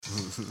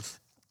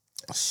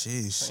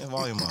Sheesh. Turn your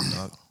volume off,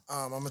 dog.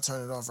 I'm gonna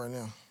turn it off right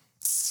now.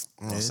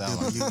 Don't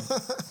sound like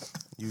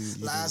You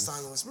Last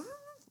time it was.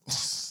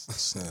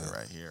 this nigga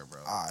right here, bro.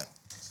 All right,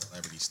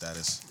 Celebrity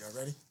status. y'all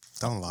ready?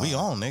 don't lie. We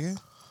on, nigga.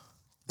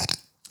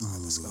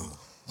 Let's go.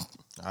 All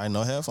right,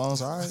 no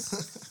headphones. All right.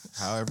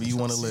 However you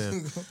want to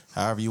live.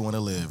 However you want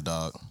to live,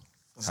 dog.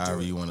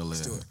 However you want to live.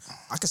 Let's do it.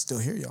 I can still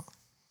hear y'all.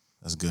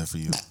 That's good for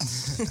you.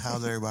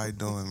 How's everybody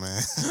doing,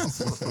 man?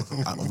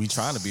 We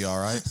trying to be all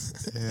right.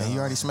 And you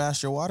already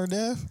smashed your water,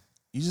 Dev?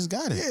 You just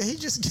got it. Yeah, he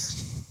just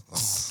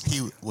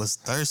He was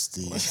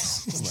thirsty.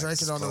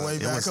 drank it on the way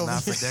It back was over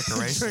not here. for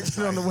decoration. Drank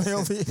it on the way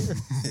over here.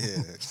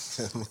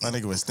 My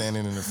nigga was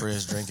standing in the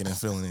fridge drinking and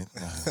feeling it.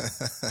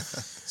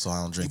 So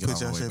I don't drink it on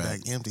Put your the way shit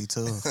back. back empty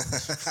too.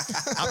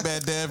 I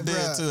bet Dev did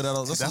Bruh. too.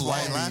 That's That's why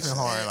he light laughing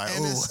hard. Like,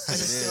 and ooh, it's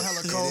still hella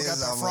It cold. is Got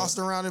that almost- frost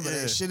around it, but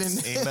ain't shit in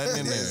there. Ain't nothing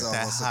in There's there. That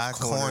almost high a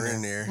corner corner.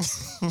 in there.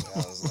 I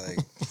was like,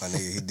 my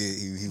nigga,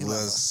 he He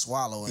was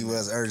swallowing. he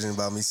was urgent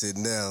about me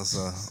sitting down.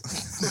 So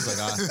He's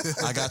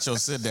like, I got your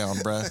sit down,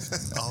 bruh.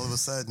 all of a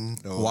sudden,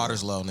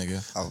 Water's low,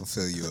 nigga. I will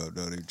fill you up.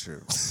 Don't even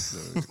trip.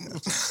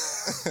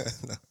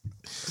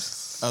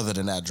 Other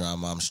than that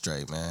drama, I'm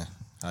straight, man.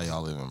 How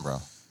y'all living, bro?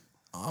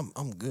 I'm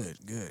good.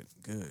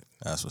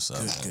 That's what's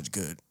up, man.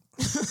 Good.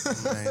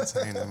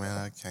 maintaining, man.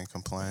 I can't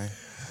complain.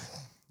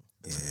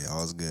 Yeah,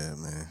 all's good,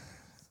 man.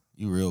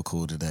 You real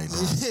cool today,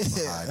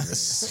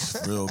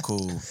 dog. Real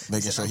cool.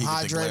 Making sure he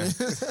get the glare.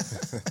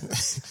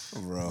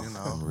 Hydrated. Bro. You know,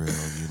 I'm real,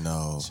 you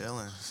know.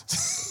 chilling.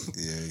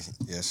 Yeah,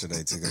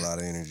 yesterday took a lot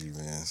of energy,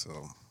 man. So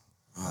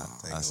not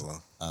taking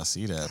long. I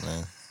see that,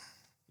 man.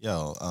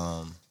 Yo,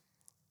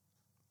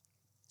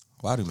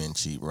 why do men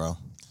cheat, bro?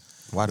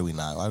 Why do we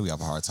not? Why do we have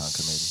a hard time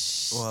committing?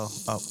 Well,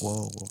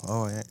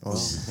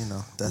 you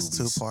know, that's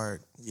Boobies.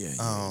 two-part. Yeah.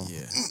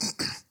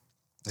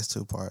 It's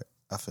two-part,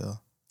 I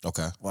feel.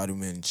 Okay. Why do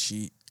men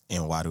cheat?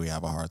 And why do we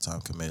have a hard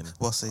time committing?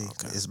 Well, see,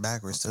 it's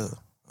backwards too.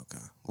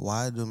 Okay.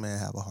 Why do men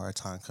have a hard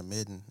time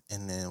committing,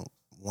 and then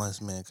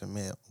once men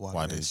commit,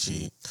 why do they they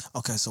cheat?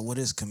 Okay. So what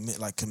is commit?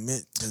 Like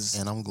commit does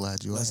And I'm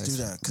glad you Let's asked. do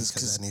that, 'cause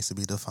that needs to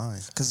be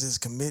defined. because it's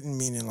committing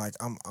meaning like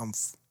I'm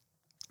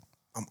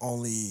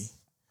only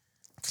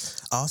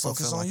I also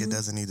Focus feel on like you? it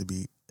doesn't need to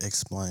be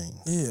explained.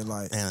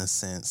 like In a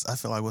sense, I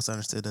feel like what's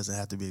understood doesn't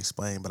have to be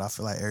explained, but I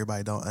feel like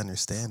everybody don't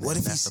understand it. what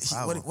if and that's the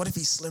problem. what if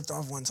he slipped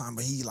off one time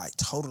but he like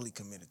totally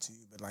committed to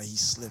you but like he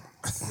slipped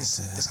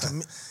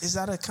is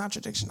that a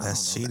contradiction? I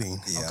That's don't know.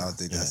 cheating. Yeah, I don't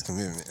think that's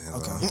commitment.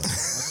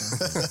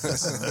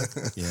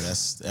 Yeah,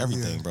 that's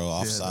everything, bro.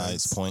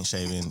 Offsides, point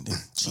shaving,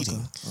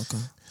 cheating.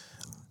 Okay.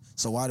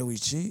 So why do we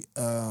cheat?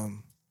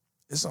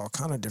 It's all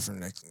kind of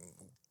different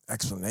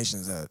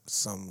explanations that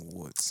some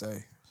would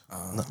say.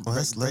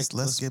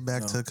 Let's get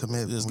back to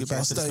commitment. Let's get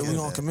back to the We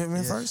on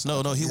commitment first?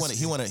 No, he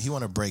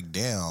want to break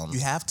down. You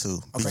have to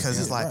because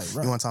it's like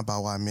right. you want to talk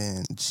about why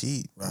men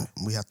cheat. Right.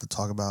 We have to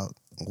talk about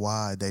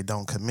why they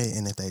don't commit,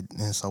 and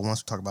so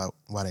once we talk about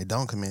why they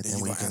don't commit, Then then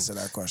you we gonna can answer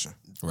that question.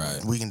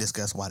 Right. we can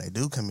discuss why they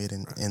do commit,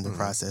 and in the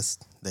process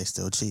they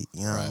still cheat.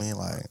 You know what I Right. mean?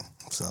 Like,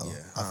 so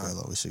I feel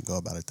like we should go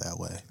about it that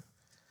way.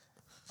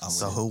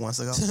 So with who wants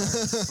to go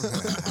first?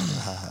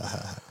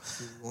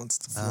 Who wants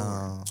the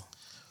floor?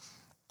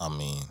 I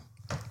mean,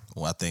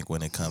 well, I think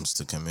when it comes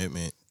to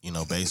commitment, you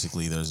know,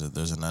 basically there's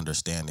an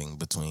understanding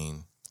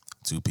between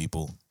two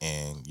people,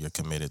 and you're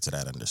committed to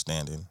that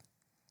understanding.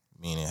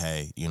 Meaning,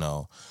 hey, you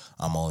know,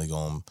 I'm only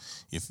going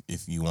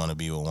if you want to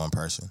be with one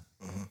person,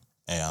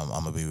 hey, I'm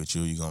gonna be with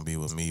you. You're gonna be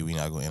with me. We're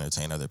not gonna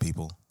entertain other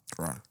people.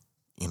 Right.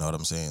 You know what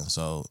I'm saying?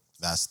 So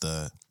that's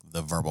the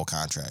verbal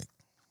contract.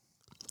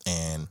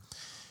 And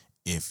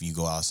if you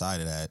go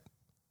outside of that,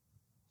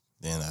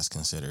 then that's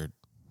considered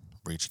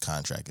breach of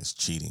contract. It's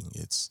cheating.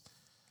 It's,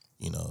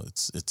 you know,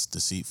 it's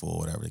deceitful,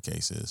 whatever the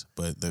case is.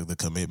 But the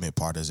commitment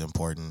part is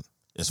important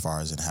as far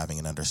as in having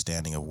an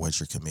understanding of what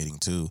you're committing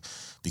to,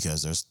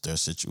 because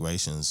there's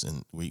situations,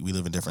 and we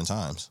live in different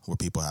times where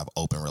people have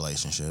open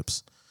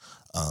relationships.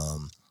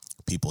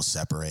 People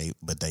separate,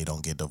 but they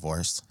don't get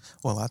divorced.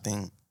 Well, I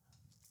think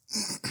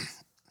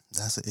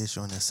that's an issue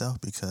in itself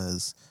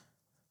because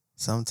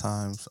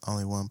sometimes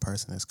only one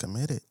person is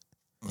committed.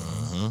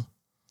 Mm-hmm.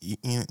 You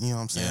know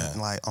what I'm saying?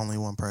 Yeah. Like only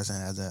one person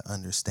has that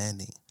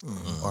understanding,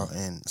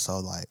 and so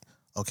like,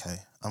 okay,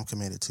 I'm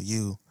committed to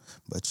you,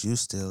 but you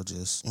still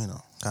just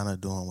kind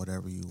of doing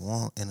whatever you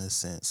want in a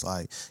sense.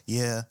 Like,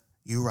 yeah,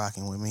 you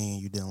rocking with me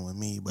and you dealing with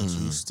me, but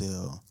you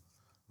still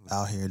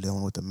out here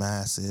dealing with the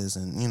masses,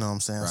 and you know what I'm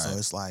saying. Right. So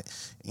it's like,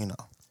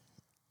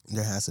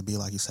 there has to be,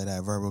 like you said,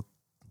 that verbal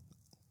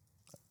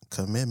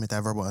commitment,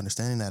 that verbal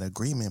understanding, that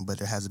agreement, but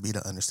there has to be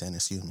the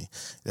understanding,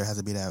 there has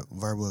to be that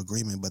verbal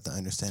agreement, but the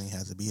understanding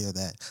has to be there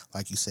that,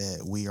 like you said,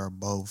 we are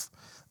both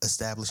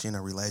establishing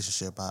a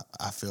relationship.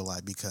 I feel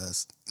like,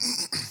 because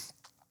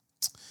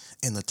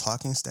in the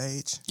talking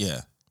stage,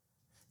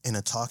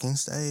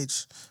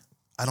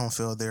 I don't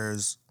feel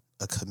there's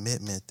a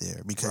commitment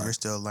there, because you're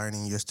still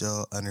learning, you're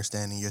still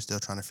understanding, you're still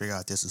trying to figure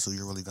out this is who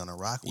you're really going to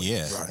rock with.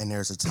 Yeah. Right. And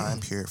there's a time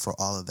period for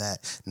all of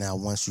that. Now,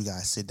 once you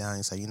guys sit down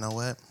and say, you know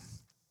what?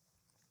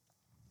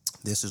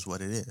 this is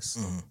what it is.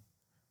 Mm-hmm.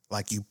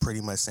 Like you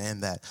pretty much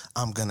saying that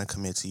I'm gonna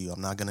commit to you.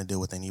 I'm not gonna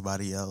deal with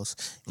anybody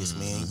else. It's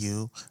me and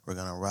you. We're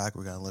gonna rock.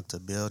 We're gonna look to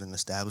build and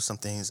establish some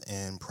things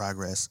and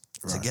progress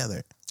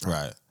together.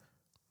 Right.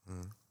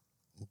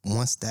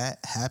 Once that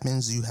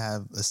happens, you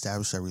have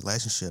established a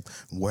relationship,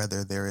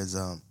 whether there is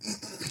a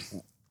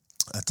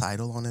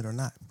title on it or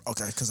not.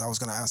 Okay, because I was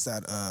gonna ask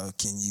that.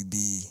 Can you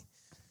be?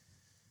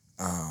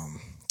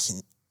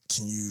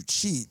 Can you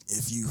cheat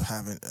if you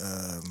haven't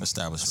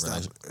Established a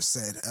relationship.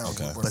 said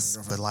Okay.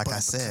 But like I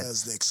said,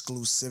 because the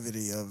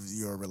exclusivity of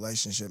your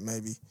relationship,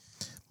 maybe.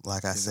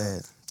 Like I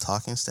said,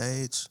 talking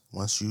stage,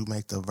 once you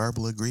make the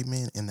verbal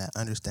agreement and that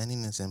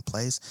understanding is in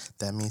place,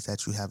 that means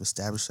that you have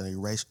established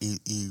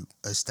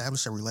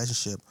established a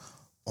relationship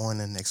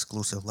on an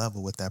exclusive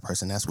level with that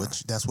person. That's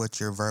what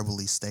you're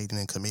verbally stating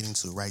and committing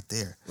to right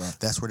there. Right.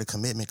 That's where the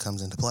commitment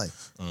comes into play.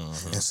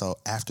 Mm-hmm. And so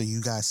after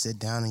you guys sit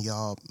down and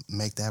y'all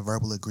make that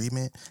verbal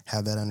agreement,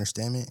 have that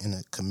understanding, and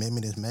a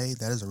commitment is made,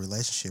 that is a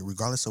relationship,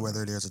 regardless of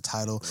whether there's a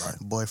title,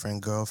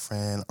 boyfriend,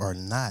 girlfriend, or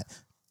not.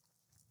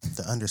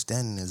 The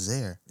understanding is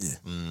there. Yeah.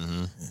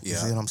 Mm-hmm. You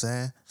see what I'm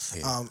saying?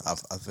 Yeah.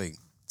 I think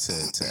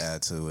to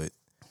add to it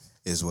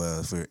as well,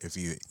 if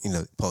you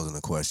posing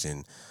the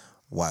question,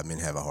 why men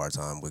have a hard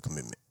time with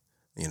commitment,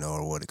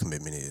 or what a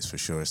commitment is. For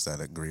sure, it's that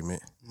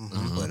agreement,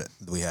 but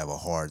we have a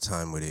hard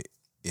time with it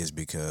is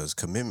because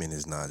commitment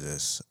is not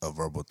just a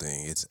verbal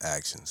thing; it's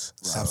actions.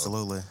 So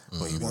Absolutely.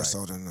 when you be More like,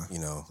 so than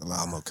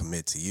I'm gonna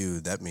commit to you,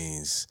 that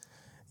means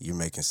you're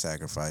making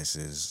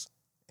sacrifices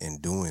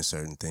and doing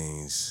certain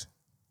things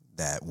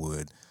that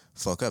would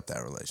fuck up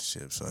that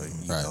relationship. So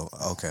you know,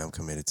 okay, I'm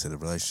committed to the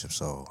relationship,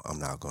 so I'm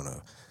not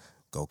gonna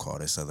go call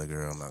this other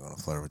girl. I'm not gonna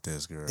flirt with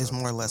this girl. It's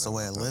more or less a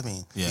way of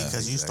living. Yeah.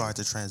 Because you start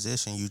to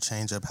transition, you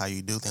change up how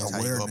you do things, how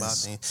you go about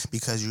Awareness. things,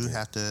 because you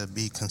have to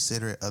be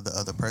considerate of the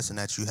other person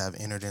that you have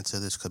entered into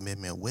this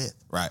commitment with.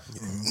 Right.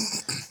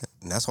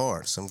 And that's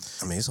hard.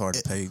 It's hard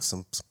to pay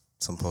some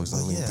folks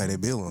don't even pay their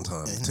bill on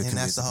time. And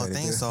that's the whole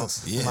thing. So,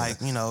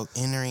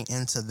 entering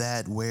into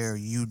that where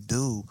you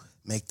do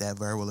make that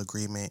verbal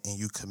agreement and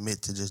you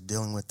commit to just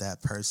dealing with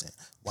that person.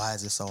 Why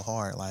is it so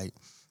hard? Like,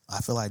 I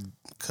feel like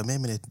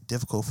commitment is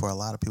difficult for a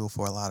lot of people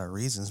for a lot of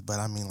reasons. But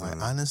I mean,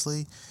 like,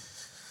 honestly,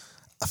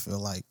 I feel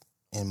like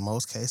in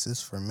most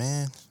cases for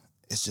men,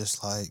 it's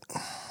just like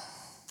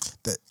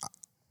that.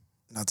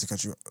 Not to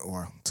cut you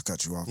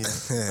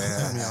off.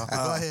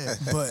 Go ahead.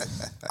 But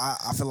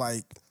I feel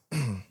like,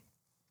 and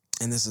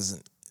this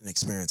isn't an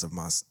experience of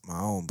my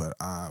own, but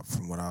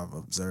from what I've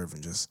observed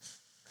and just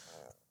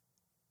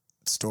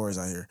stories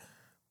I hear,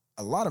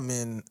 a lot of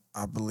men,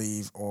 I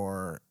believe,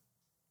 are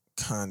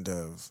kind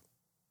of,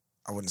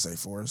 I wouldn't say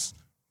forced,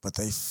 but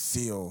they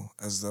feel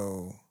as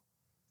though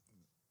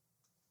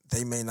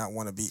they may not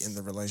want to be in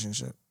the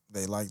relationship.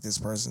 They like this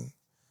person.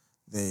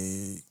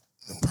 The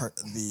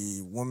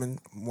woman,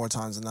 more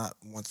times than not,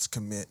 wants to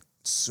commit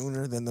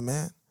sooner than the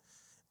man.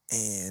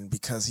 And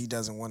because he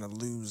doesn't want to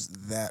lose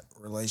that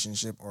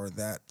relationship or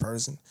that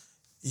person,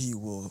 he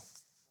will,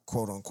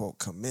 quote unquote,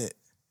 commit,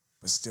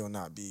 but still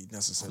not be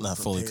necessarily Not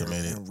fully prepared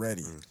committed. and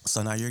ready.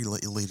 So now you're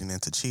leading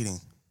into cheating.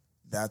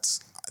 That's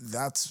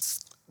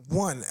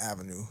one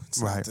avenue.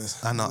 It's not Right. the-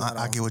 I know. not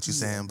I all- get what you're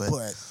saying, but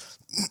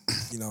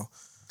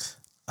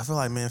I feel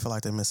like men feel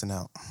like they're missing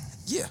out.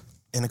 yeah.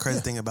 And the crazy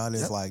thing about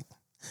it is like,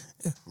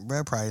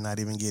 Brad probably not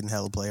even getting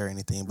hella play or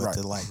anything, but Right.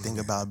 to like think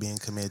about being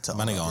committed to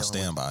My nigga on dealing with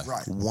standby.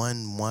 Right.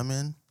 one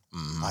woman,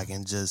 I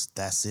can just,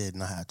 that's it,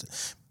 and I have to.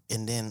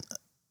 And then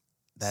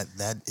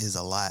that is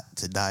a lot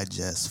to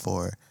digest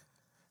for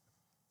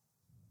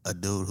a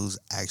dude who's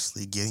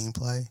actually getting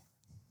play.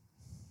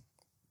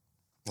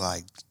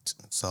 Like,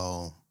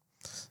 so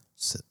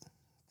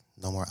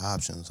no more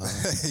options, huh?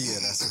 Yeah,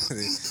 that's what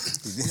it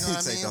is. You know what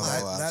I take mean? the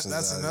whole That's options out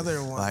of it.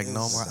 another one. Like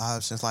no is- more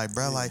options. Like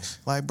bro, like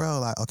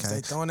okay.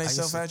 They throwing I used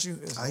themselves to- at you.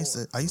 It's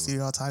I used to eat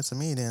all types of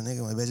meat and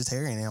nigga went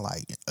vegetarian and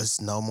like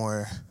it's no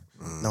more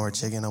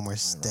chicken, no more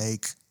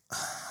steak,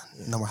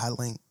 no more hot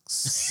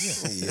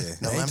links, Yeah.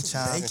 no lamb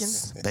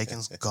chops,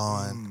 bacon's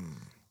gone,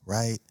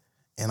 right?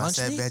 And I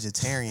said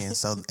vegetarian,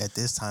 so at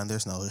this time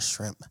there's no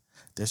shrimp.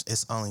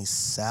 It's only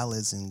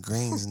salads and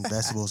greens and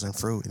vegetables and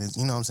fruit. And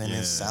you know what I'm saying?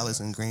 There's salads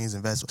and greens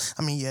and vegetables.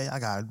 I mean, yeah, I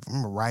got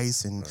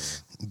rice and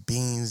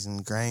beans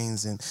and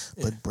grains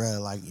but bruh,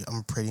 like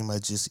I'm pretty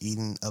much just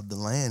eating of the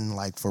land,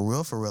 like for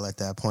real at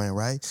that point,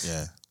 right?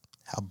 Yeah.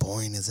 How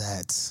boring is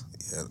that?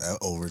 Yeah, that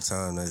over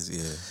time, that's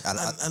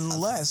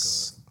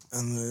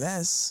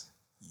Unless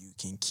you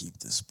can keep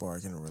the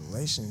spark in a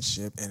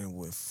relationship, and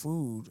with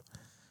food,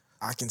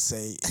 I can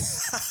say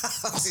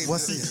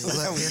What's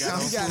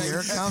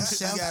here comes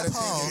Chef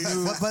Paul.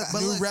 But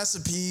new look,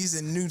 recipes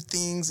and new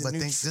things. And but new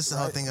this is the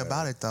whole thing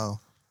about it though,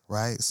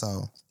 right?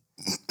 So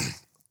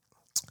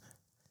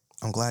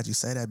I'm glad you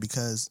say that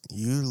because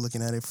you're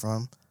looking at it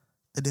from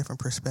a different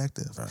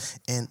perspective. Right.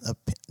 And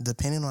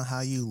depending on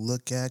how you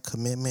look at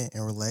commitment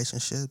and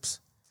relationships,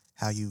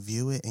 how you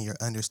view it and your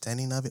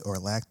understanding of it or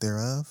lack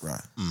thereof,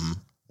 Right.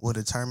 will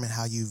determine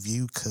how you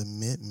view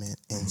commitment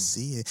and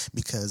see it.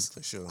 Because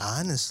For sure.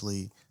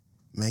 honestly,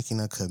 making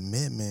a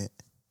commitment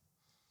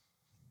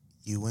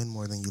you win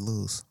more than you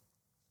lose.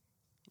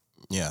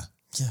 Yeah.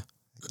 Yeah,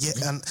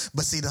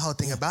 but see, the whole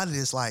thing about it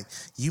is like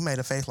you made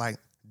a face like,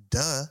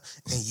 duh,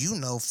 and you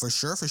know for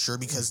sure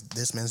because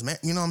this man's married.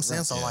 You know what I'm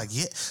saying? So like,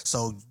 yeah.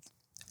 So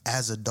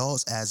as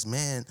adults, as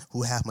men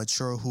who have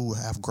matured, who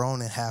have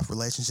grown and have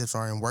relationships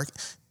or in work,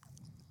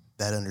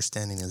 that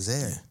understanding is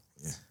there.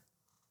 Yeah.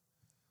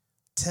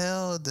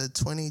 Tell the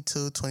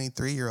 22,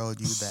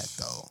 23-year-old you that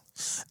though.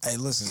 Hey,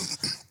 listen,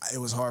 it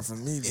was hard for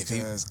me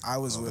because I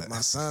was with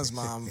my son's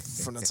mom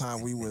from the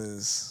time we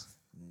was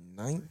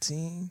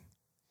 19.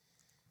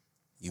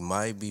 You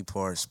might be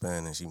part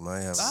Spanish. You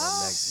might have a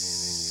little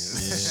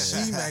Mexican in you.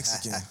 She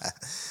Mexican.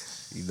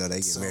 You know,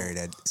 they get married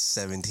at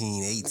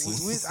 17, 18.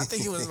 I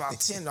think it was about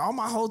 10, all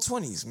my whole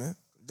 20s, man.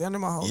 Down to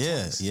my whole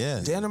 20s.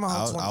 Yeah. Down to my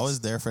whole 20s. I was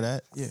there for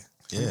that. Yeah.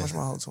 Pretty much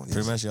my whole 20s.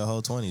 Pretty much your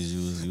whole 20s. You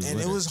was and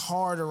with it was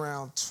hard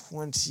around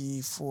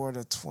 24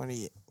 to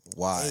 28.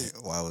 Why?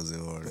 Why was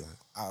it hard?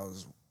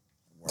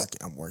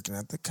 I'm working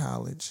at the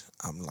college.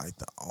 I'm like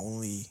the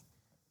only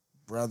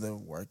brother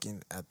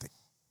working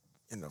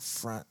in the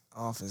front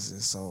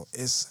offices, so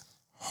it's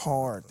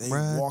hard. They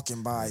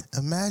walking by,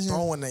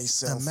 throwing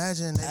themselves.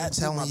 Imagine they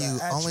telling you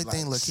only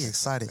thing. Look, he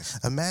excited.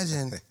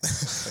 Imagine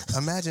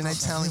they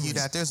telling you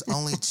that there's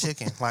only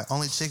chicken, like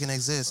only chicken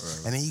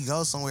exists, and then you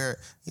go somewhere,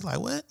 you like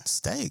what?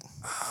 Steak,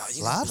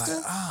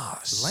 lobster,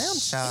 lamb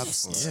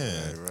chops,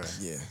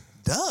 yeah,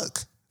 duck.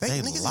 They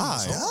niggas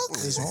lie. Duck.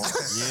 It's hard.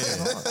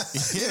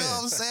 You know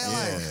what I'm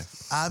saying? Like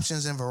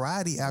options and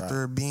variety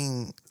after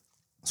being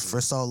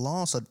for so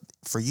long. So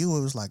for you,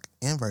 it was like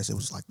inverse. It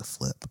was like the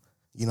flip.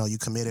 You know, you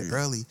committed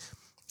early,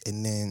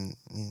 and then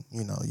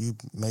you know you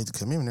made the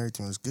commitment.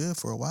 Everything was good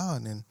for a while,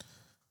 and then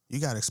you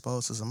got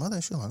exposed to some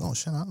other shit. Like, oh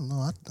shit, I don't know.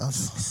 I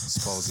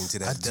Exposing to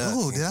that duck.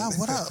 Dude, did I?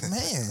 What up,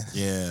 man?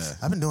 Yeah.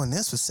 I've been doing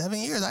this for 7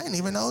 years. I didn't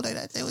even know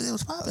that it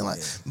was popping.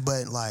 Like,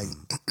 but like,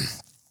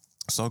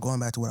 so going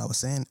back to what I was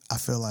saying, I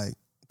feel like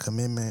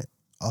commitment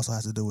also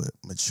has to do with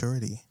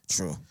maturity.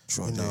 True.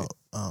 You know,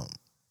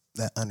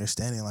 that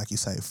understanding, like you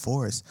say,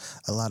 force.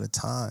 A lot of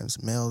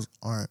times, males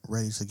aren't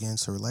ready to get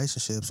into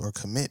relationships or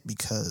commit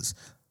because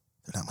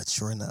they're not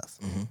mature enough.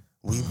 Mm-hmm.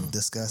 We've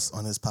discussed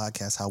on this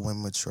podcast how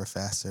women mature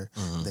faster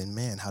than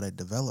men, how they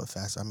develop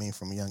faster. I mean,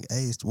 from a young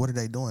age, what are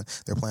they doing?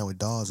 They're playing with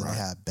dolls and they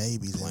have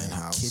babies and they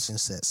have kitchen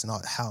sets and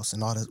all the house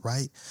and all that,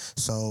 right?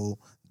 So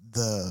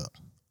the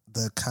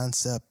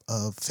concept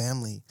of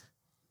family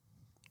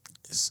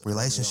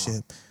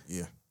relationship,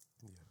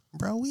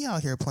 bro, we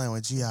out here playing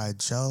with G.I.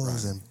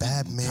 Joes and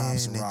Batman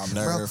and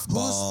Nerf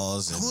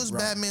balls. Who's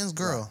Batman's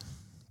girl?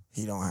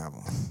 He don't have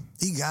one.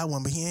 He got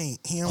one, but he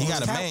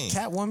got a main.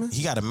 Catwoman?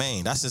 He got a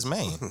main. That's his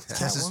main.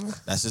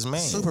 That's his main.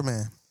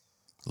 Superman.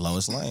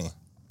 Lois Lane.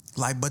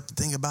 Like, but the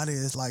thing about it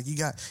is, like, you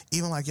got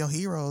even like your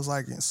heroes,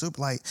 like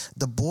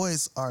the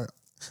boys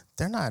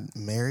they're not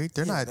married.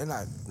 They're not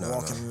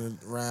walking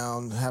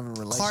around having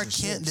relationships. Clark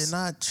Kent did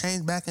not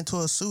change back into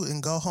a suit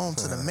and go home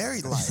to the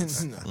married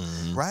life,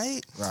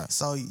 right? Right.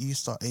 So you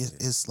start.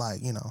 It's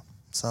like, you know.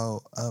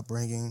 So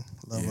upbringing,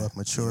 level of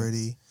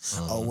maturity.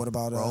 What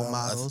about role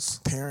models?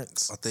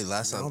 Parents. I think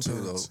last time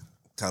too, though,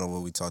 kind of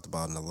what we talked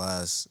about in the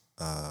last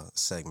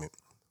segment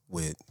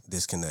with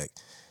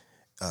disconnect.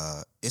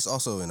 It's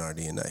also in our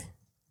DNA.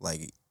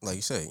 Like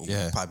you said,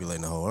 you're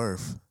populating the whole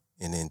earth,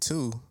 and then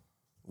two,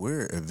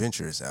 we're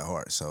adventurous at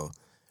heart. So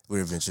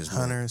we're adventurous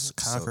hunters,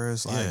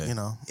 conquerors. Like, you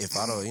know, if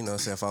I don't,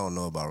 say if I don't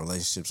know about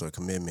relationships or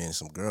commitment, and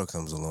some girl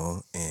comes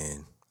along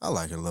and I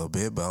like her a little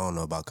bit, but I don't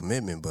know about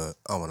commitment, but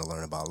I want to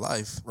learn about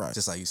life. Right.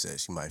 Just like you said,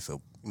 some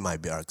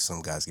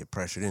guys get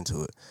pressured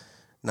into it.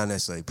 Not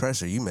necessarily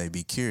pressure. You may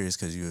be curious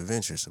because you're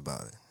adventurous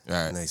about it.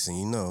 Right. Next thing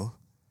you know,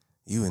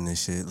 you in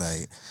this shit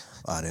like,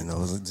 I didn't know,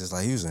 it was just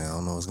like you saying, I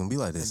don't know it's going to be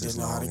like this. Didn't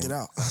know how to get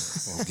out.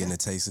 I'm getting a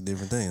taste of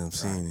different things. I'm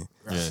seeing it.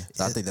 Right. Yeah.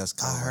 So I think that's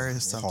kind of I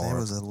heard something. Hard. It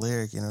was a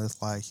lyric, you know, it's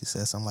like, he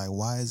said something like,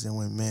 why is it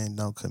when men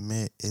don't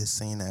commit, it's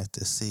seen as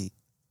deceit?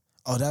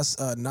 Oh, that's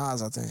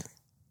Nas, I think.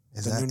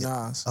 Is the new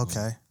Nas.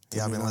 Okay.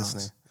 Yeah, I've been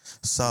listening.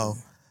 So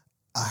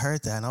I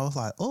heard that and I was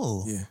like,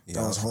 oh. Yeah.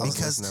 That was hard.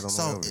 Because,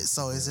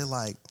 so is it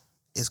like,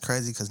 it's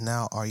crazy because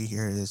now all you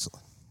hear is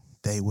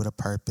date with a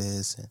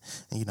purpose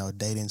and, you know,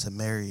 dating to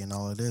marry and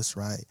all of this,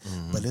 right?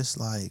 Mm-hmm. But it's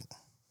like,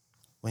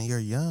 when you're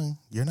young,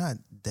 you're not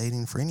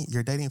dating for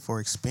you're dating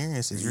for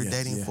experiences. You're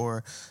dating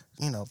for,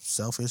 you know,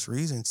 selfish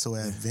reasons, to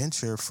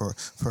adventure, for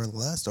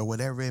lust or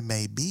whatever it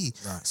may be.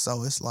 Right.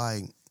 So it's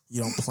like, you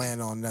don't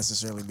plan on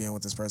necessarily being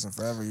with this person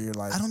forever. You're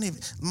like, I don't even,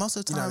 most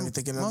of the time,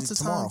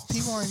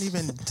 people aren't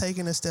even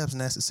taking the steps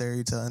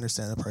necessary to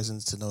understand a person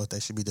to know if they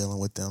should be dealing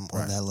with them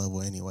on that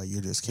level anyway.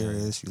 You're just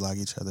curious, you like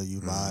each other, you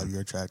vibe,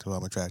 you're attractive,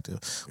 I'm attractive.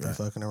 We're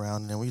fucking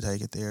around and then we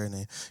take it there and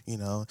then, you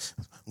know,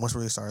 once we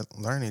really start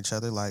learning each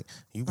other, like,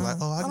 you be like,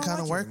 oh, I can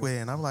kind of work with it.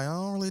 And I'm like, I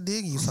don't really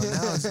dig you. So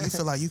now you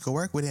feel like you could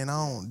work with it and I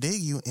don't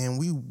dig you. And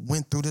we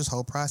went through this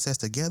whole process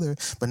together,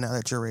 but now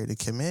that you're ready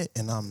to commit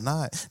and I'm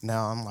not,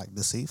 now I'm like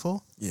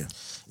deceitful. Yeah.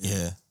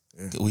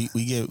 We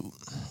get.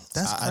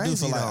 That's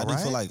crazy.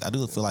 I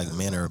do feel like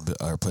men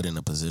are put in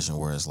a position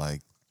where it's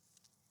like,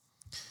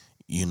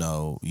 you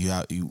know, you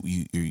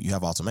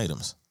have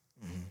ultimatums.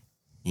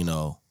 you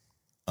know,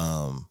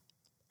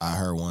 I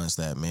heard once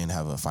that men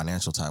have a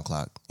financial time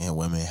clock and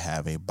women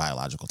have a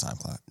biological time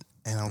clock.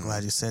 And I'm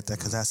glad you said that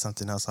because that's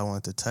something else I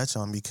wanted to touch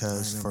on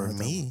because for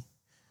me,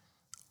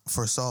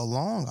 for so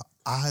long,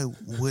 I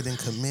wouldn't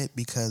commit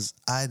because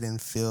I didn't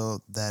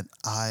feel that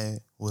I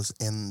was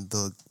in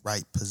the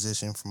right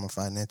position from a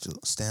financial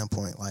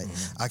standpoint. Like,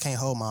 I can't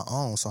hold my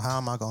own, so how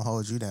am I going to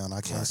hold you down? I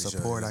can't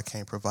support, I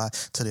can't provide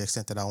to the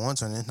extent that I want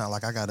to. And it's not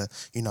like I got to,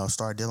 you know,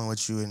 start dealing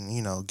with you and,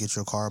 you know, get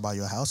your car, buy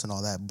your house and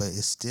all that. But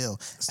it's still,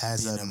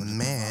 as a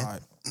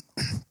man,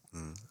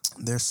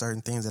 there's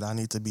certain things that I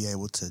need to be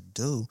able to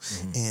do.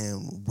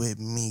 And with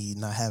me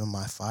not having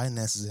my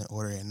finances in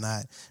order and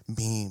not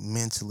being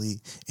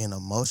mentally and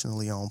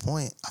emotionally on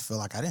point, I feel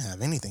like I didn't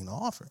have anything to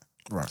offer.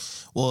 Right.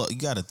 Well, you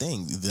got to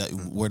think that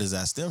where does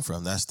that stem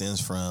from? That stems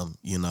from,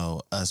 you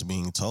know, us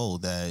being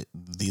told that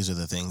these are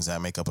the things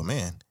that make up a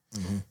man.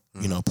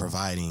 You know,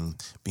 providing,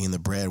 being the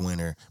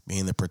breadwinner,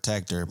 being the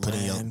protector,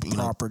 putting your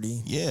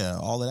property. Yeah,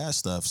 all of that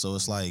stuff. So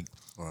it's like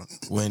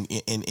when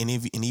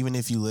and even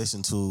if you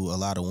listen to a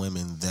lot of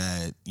women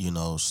that, you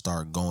know,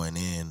 start going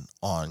in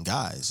on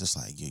guys, it's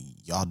like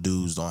y'all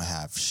dudes don't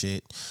have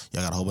shit.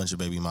 Y'all got a whole bunch of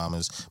baby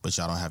mamas, but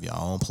y'all don't have your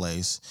own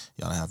place.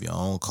 Y'all don't have your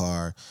own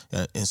car,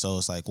 and so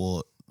it's like,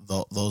 well,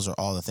 those are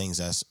all the things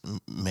that's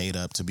made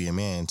up to be a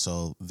man.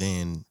 So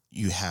then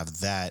you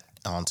have that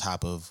on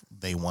top of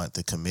they want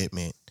the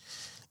commitment.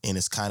 And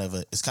it's kind of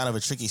a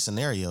tricky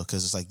scenario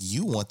because it's like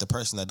you want the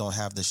person that don't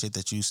have the shit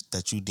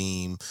that you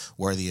deem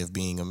worthy of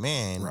being a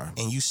man, right.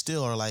 And you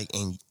still are like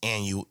and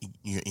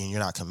you're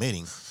not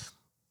committing.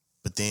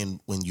 But then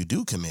when you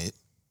do commit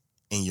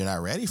and you're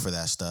not ready for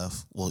that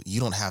stuff, well, you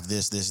don't have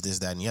this,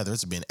 that, and the other.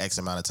 It's been X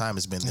amount of time.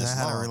 It's been this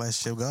long. I had a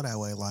relationship go that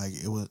way. Like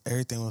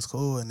everything was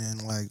cool, and then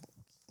like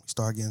we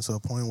started getting to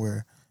a point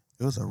where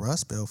it was a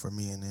rust belt for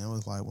me, and then it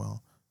was like,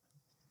 well,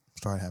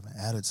 started having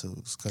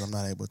attitudes because I'm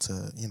not able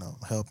to, you know,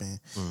 help and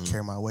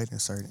carry my weight in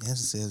certain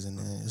instances. And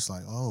then it's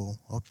like, oh,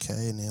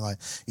 okay. And then like,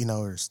 you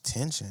know, there's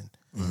tension.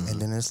 And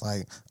then it's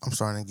like, I'm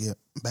starting to get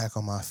back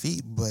on my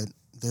feet, but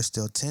there's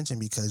still tension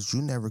because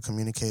you never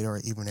communicate or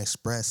even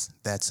express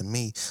that to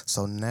me.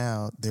 So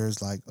now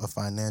there's like a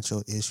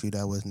financial issue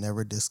that was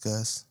never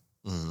discussed.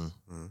 And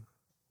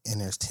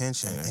there's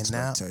tension. And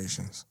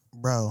expectations. Now,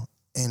 bro,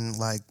 and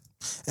like,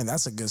 and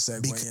that's a good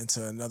segue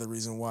into another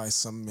reason why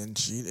some men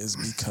cheat is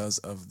because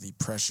of the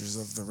pressures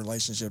of the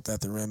relationship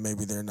that they're in.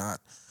 Maybe they're not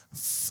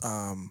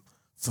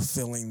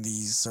fulfilling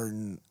these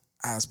certain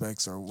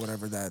aspects or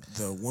whatever that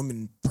the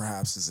woman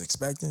perhaps is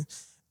expecting,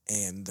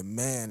 and the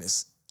man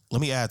is.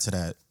 Let me add to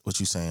that what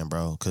you're saying,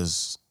 bro,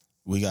 because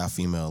we got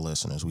female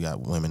listeners, we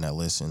got women that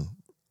listen.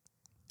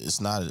 It's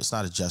not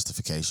a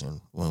justification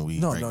when we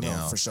break down.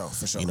 No, for sure.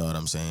 You know what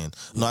I'm saying?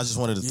 No, I just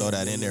wanted to throw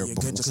that in there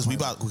because we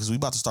about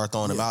to start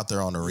throwing them out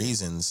there on the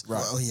reasons.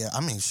 Right. Oh yeah,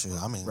 I mean, sure.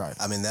 I mean, right.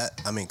 I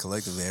mean,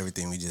 collectively,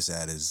 everything we just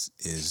said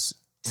is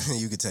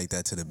you could take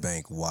that to the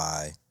bank.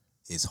 Why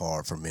it's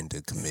hard for men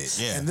to commit.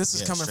 Yeah, and this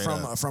is coming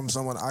from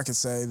someone I could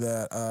say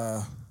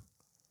that.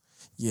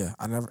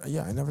 I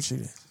never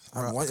cheated.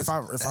 If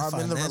I'm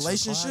in the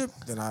relationship,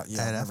 then I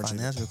that never cheated.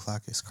 financial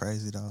clock is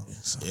crazy though.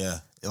 Yeah.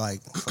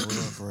 Like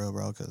for real,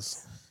 bro.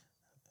 Because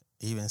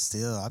even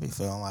still, I be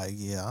feeling like,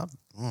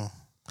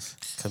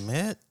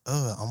 commit.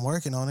 I'm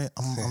working on it.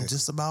 I'm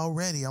just about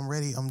ready. I'm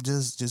ready. I'm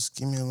just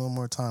give me a little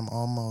more time,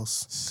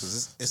 almost.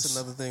 Because it's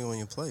another thing on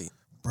your plate,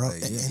 bro.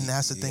 Like, and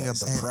that's the thing.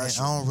 And I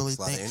don't really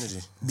think energy.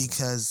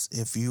 Because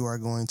if you are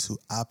going to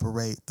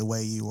operate the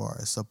way you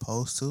are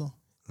supposed to,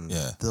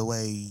 the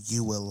way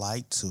you would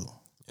like to,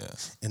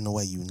 and the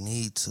way you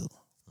need to,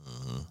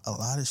 a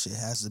lot of shit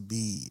has to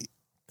be.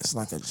 It's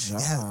like a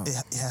job. It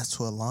has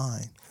to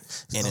align.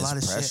 And a lot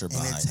of pressure shit,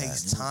 and it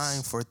takes that.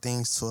 time for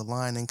things to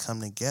align and come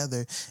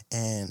together.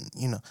 And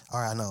you know,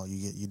 all right, I know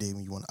you did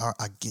when you want. I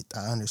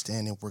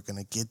understand, and we're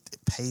gonna get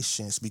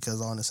patience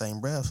because on the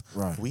same breath,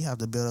 right? We have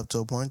to build up to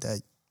a point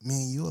that me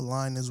and you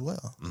align as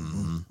well.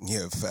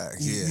 Yeah,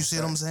 fact. You see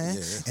what I'm saying?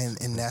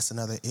 Yeah. And that's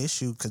another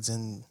issue because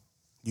then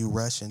you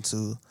rush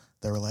into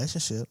the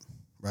relationship,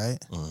 right?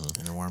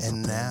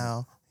 And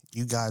now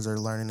you guys are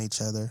learning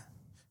each other.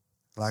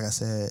 Like I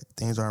said,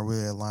 things aren't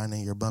really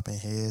aligning. You're bumping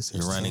heads.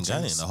 You're running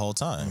gunning the whole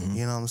time.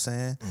 You know what I'm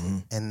saying?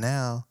 And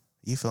now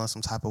you feeling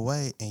some type of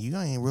way, and you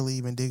ain't really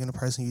even digging the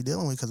person you're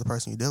dealing with because the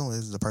person you're dealing with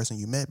is the person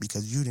you met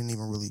because you didn't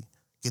even really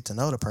get to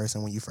know the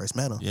person when you first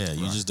met them. Yeah,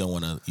 you just don't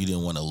want to. You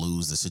didn't want to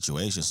lose the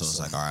situation, so it's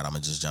like, all right, I'm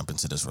gonna just jump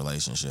into this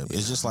relationship.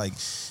 It's just like,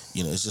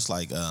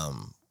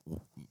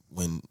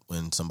 when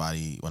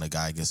a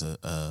guy gets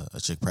a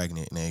chick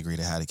pregnant and they agree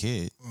to have a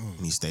kid,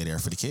 and he stay there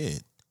for the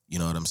kid. You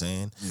know what I'm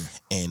saying?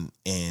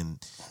 And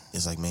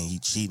it's like, man, he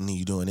cheating,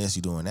 you doing this,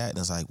 you doing that. And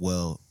it's like,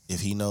 well, if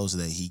he knows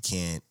that he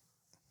can't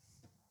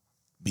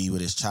be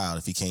with his child,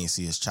 if he can't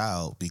see his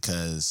child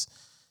because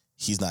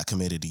he's not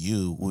committed to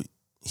you,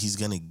 he's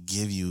gonna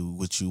give you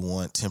what you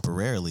want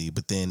temporarily,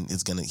 but then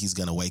he's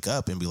gonna wake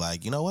up and be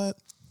like, you know what?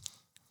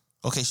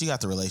 Okay, she got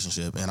the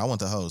relationship, and I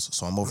want the host,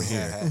 so I'm over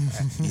here.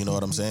 You know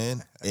what I'm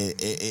saying?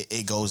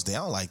 It goes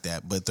down like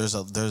that, but there's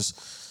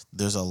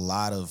a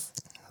lot of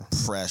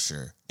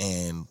pressure.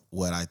 And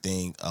what I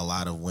think a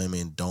lot of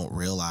women don't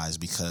realize,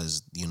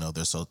 because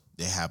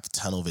they have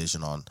tunnel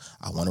vision on,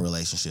 I want a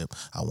relationship,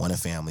 I want a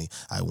family,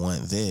 I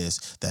want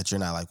this, that you're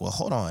not like, well,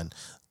 hold on,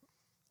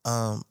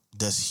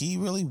 does he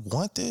really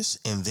want this?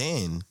 And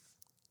then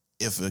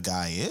if a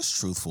guy is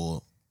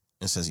truthful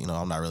and says,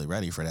 I'm not really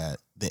ready for that,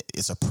 then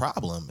it's a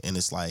problem. And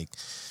it's like,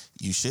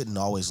 you shouldn't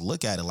always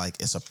look at it like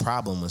it's a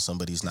problem when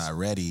somebody's not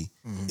ready.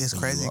 It's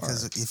crazy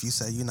because if you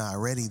say you're not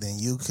ready, then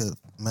you could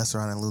mess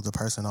around and lose the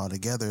person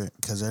altogether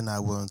because they're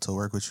not willing to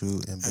work with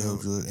you and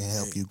build you and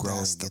help you grow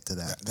and get to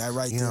that. That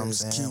right you know there what I'm is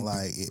saying? key.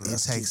 Like it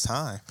takes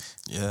time.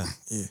 Yeah.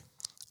 Yeah.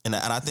 And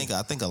I think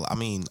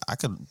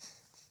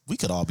we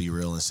could all be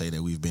real and say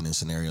that we've been in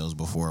scenarios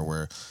before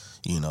where,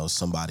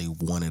 somebody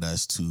wanted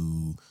us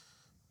to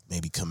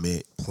maybe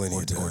commit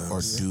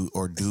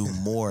or do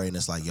more, and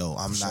it's like, yo,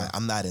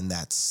 I'm not in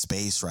that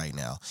space right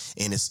now.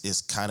 And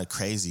it's kind of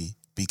crazy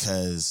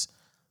because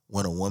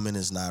when a woman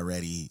is not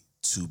ready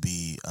to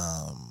be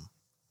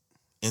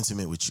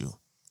intimate with you,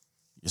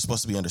 you're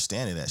supposed to be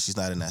understanding that she's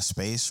not in that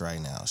space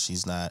right now.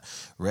 She's not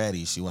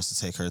ready. She wants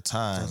to take her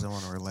time. Doesn't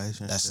want a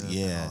relationship.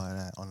 And all of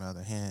that. On the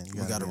other hand,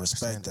 you got to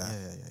respect that.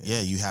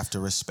 Yeah, you have to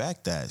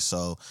respect that.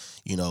 So,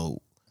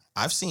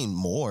 I've seen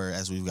more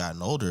as we've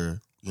gotten older,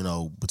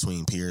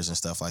 between peers and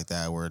stuff like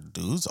that, where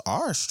dudes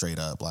are straight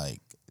up like,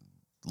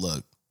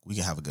 look, we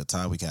can have a good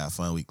time, we can have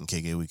fun, we can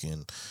kick it, we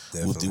can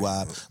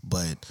whoop-de-wop,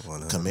 but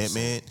 100%.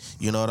 Commitment,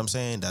 you know what I'm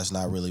saying? That's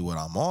not really what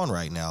I'm on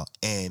right now.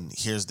 And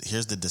here's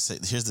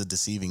the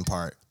deceiving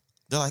part.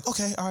 They're like,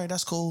 okay, all right,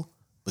 that's cool.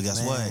 But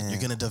guess what?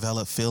 You're gonna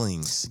develop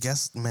feelings.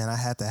 I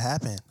had to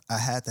happen.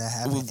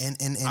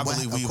 And I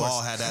believe we've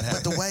all had that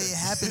happen. But the way it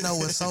happened though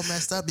was so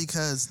messed up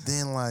because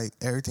then like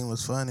everything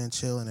was fun and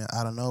chill, and then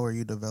out of nowhere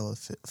you develop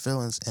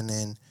feelings, and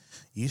then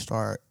you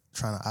start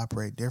trying to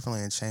operate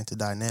differently and change the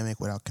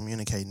dynamic without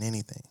communicating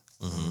anything.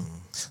 Mm-hmm.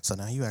 So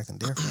now you acting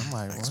different. I'm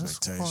like, what's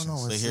going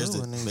on with here's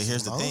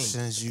the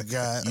thing. You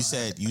got.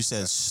 You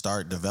said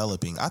start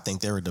developing. I think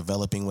they were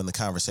developing when the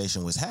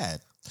conversation was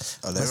had.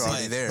 Oh, they're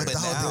already there. But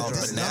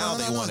now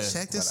they want to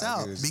check this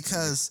out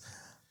because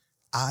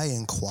I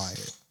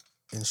inquired.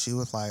 And she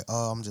was like,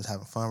 "Oh, I'm just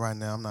having fun right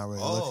now. I'm not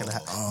really looking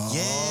at."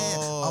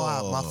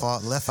 My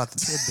fault. Left out the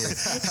tidbit.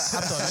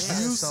 I thought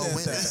you said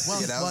that.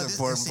 Well, that was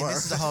important part.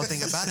 This is the whole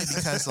thing about it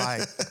because,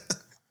 like,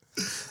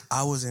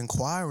 I was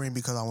inquiring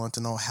because I wanted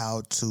to know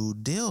how to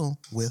deal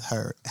with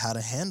her, how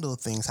to handle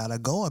things, how to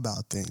go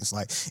about things.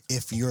 Like,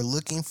 if you're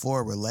looking for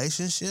a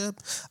relationship,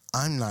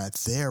 I'm not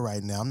there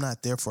right now. I'm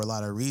not there for a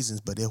lot of reasons.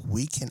 But if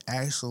we can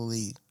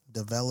actually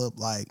develop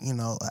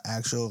an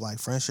actual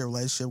friendship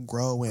relationship,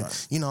 grow, and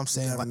you know what I'm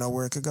saying, you never know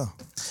where it could go.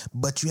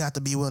 But you have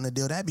to be willing to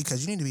deal with that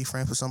because you need to be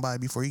friends with somebody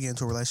before you get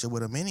into a relationship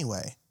with them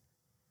anyway.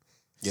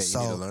 Yeah, you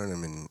need to learn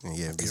them and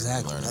be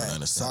exactly. Learn and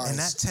understand. And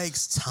that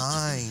takes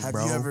time,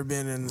 bro. Have you ever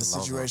been in a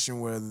situation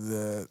where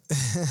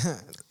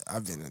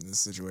I've been in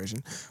this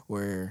situation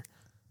where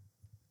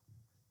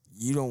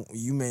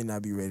you may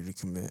not be ready to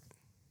commit.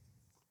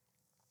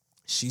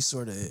 She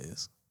sort of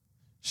is.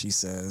 She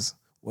says,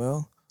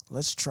 well,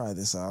 let's try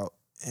this out,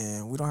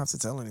 and we don't have to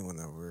tell anyone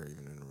that we're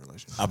even in a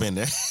relationship. I've been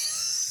there.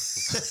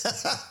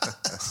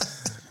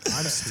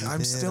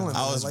 I'm still in.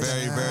 I was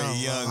very, very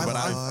young, but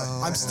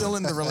I'm still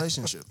in the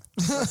relationship.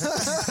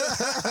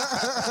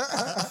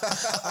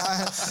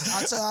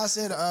 I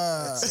said,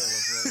 I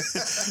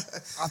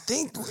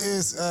think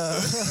it's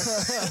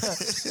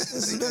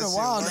been a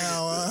while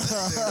now.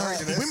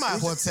 We might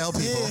as well tell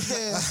people.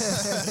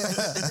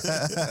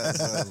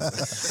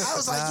 I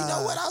was like, you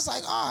know what? I was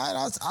like, all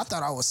right. I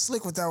thought I was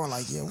slick with that one.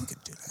 Like, yeah, we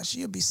could do that.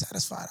 She'll be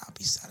satisfied. I'll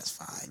be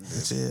satisfied.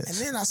 And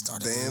then I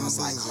started. I was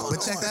like, hold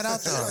but check on. that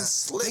out though.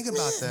 Think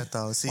about that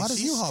though. See, why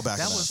does you haul back?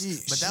 That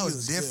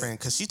was different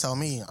because she told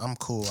me I'm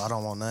cool. I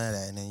don't want none of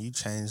that, and then you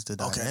changed the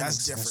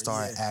dynamics and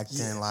start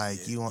acting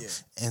like you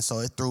want. And so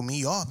it threw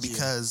me off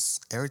because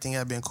everything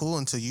had been cool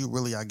until you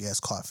really, I guess,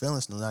 caught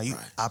feelings. Now you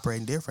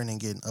operating different and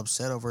getting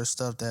upset over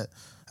stuff that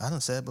I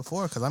done said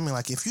before. Because I mean,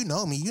 like, if you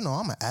know me, you know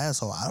I'm an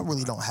asshole. I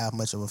really don't have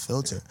much of a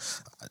filter.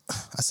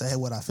 I say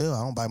what I feel.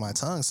 I don't bite my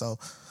tongue. So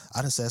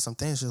I done said some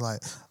things. She's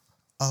like,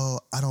 oh,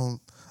 I don't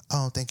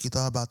think you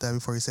thought about that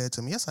before you said it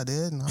to me. Yes, I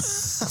did. No.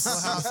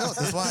 That's how I felt.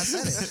 That's why I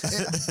said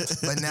it.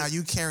 But now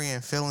you carrying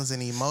feelings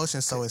and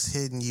emotions, so it's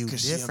hitting you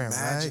different,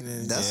 right?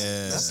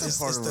 That's the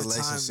part of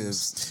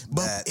relationships.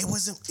 But it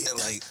wasn't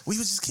we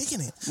was just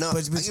kicking it. No, I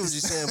get what you're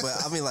saying,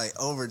 but I mean, like,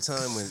 over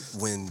time,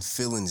 when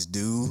feelings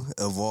do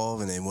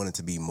evolve and they want it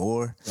to be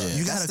more,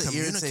 you got to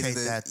communicate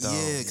that though.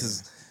 Yeah,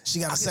 because. She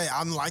got to say,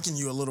 I'm liking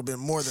you a little bit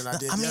more than I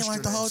did yesterday.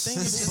 Like, the whole thing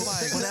is just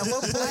like, but at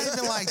what point, not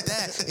even like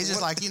that. It's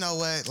just like, you know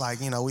what?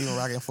 Like, we've been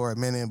rocking for a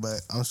minute, but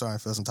I'm starting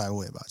to feel some type of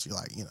way about you.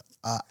 Like,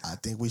 I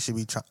think we should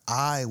be trying.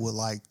 I would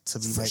like to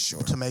be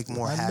to make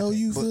more happen. I know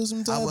you feel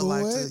some type of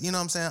way. To, you know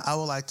what I'm saying? I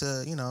would like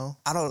to,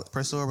 I don't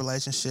pursue a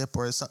relationship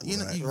or something.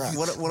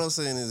 What I'm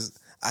saying is,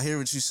 I hear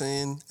what you're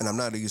saying, and I'm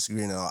not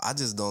disagreeing at all. I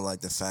just don't like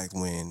the fact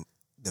when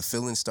the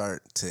feelings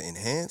start to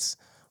enhance.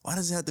 Why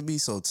does it have to be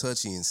so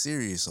touchy and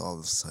serious all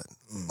of a sudden?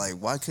 Like,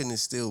 why couldn't it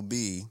still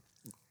be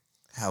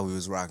how we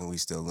was rocking, we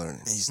still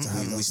learning. And you still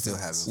have we those still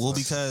feelings. having Well,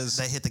 fun. because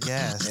They hit the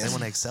gas. They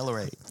want to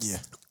accelerate. Yeah.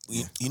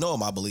 you know what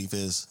my belief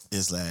is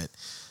that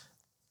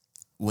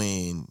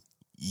when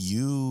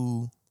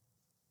you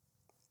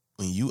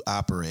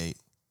operate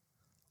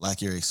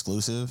like you're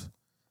exclusive,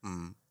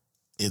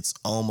 it's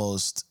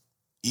almost,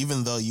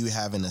 even though you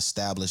haven't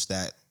established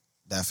that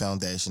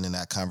foundation and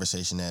that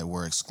conversation that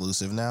we're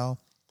exclusive now,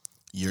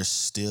 you're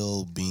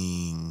still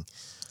being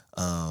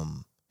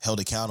held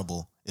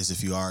accountable as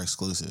if you are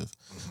exclusive.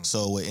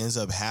 So what ends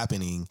up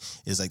happening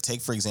is, like,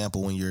 take for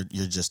example when you're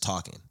just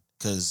talking,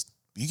 because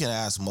you can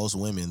ask most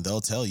women,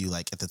 they'll tell you,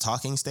 like, at the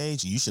talking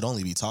stage, you should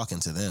only be talking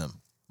to them.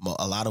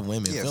 A lot of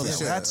women Yeah, feel for that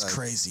sure. way. That's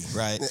crazy.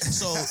 Right.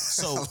 So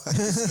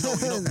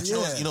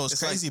you know what's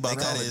crazy about they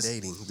that call is,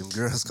 it dating. Them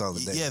girls call it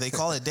dating. yeah, they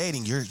call it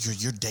dating. You're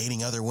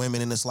dating other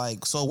women, and it's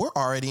like, so we're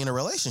already in a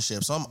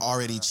relationship, so I'm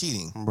already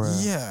cheating.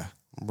 Bruh. Yeah.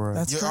 Bruh.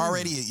 That's You're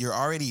crazy.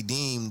 already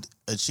deemed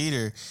a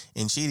cheater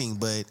in cheating,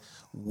 but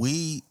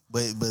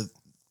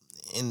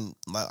and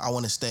like, I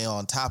want to stay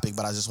on topic,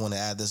 but I just want to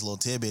add this little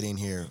tidbit in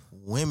here.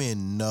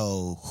 Women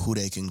know who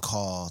they can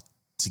call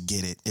to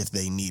get it if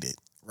they need it.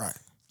 Right.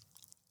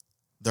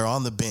 They're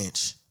on the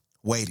bench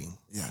waiting.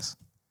 Yes.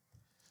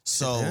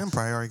 So Them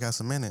probably already got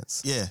some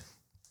minutes. yeah,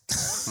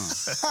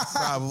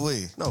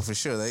 probably. No, for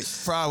sure. They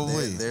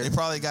They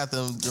probably got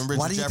them Richard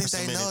Why do you Jefferson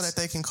think they know minutes.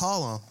 that they can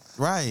call them?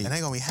 Right. And they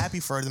going to be happy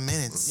for the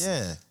minutes.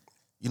 Yeah.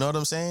 You know what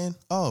I'm saying?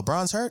 Oh,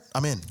 Bron's hurt?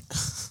 I'm in.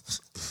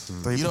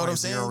 3 You know what I'm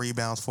points, 0 saying?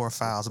 rebounds, 4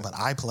 fouls, but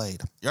I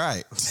played. You're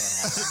right.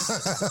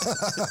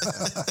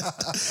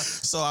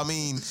 So I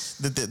mean,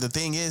 the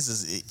thing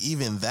is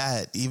even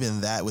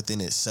that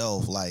within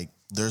itself, like,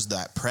 there's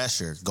that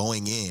pressure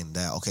going in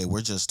that, okay,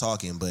 we're just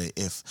talking, but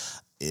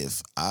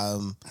if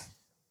I'm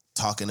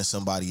talking to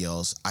somebody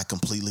else, I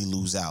completely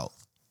lose out.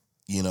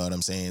 You know what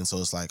I'm saying? So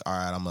it's like, all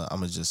right, I'm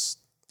gonna just,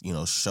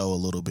 show a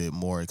little bit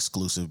more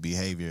exclusive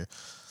behavior,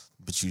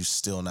 but you're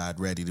still not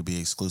ready to be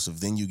exclusive.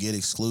 Then you get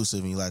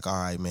exclusive and you're like, all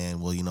right, man,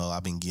 well,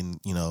 I've been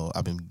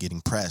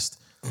getting pressed.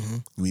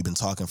 We've been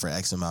talking for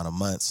X amount of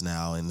months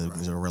now in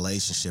the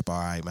relationship. All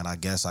right, man, I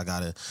guess I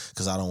gotta,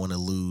 because I don't want to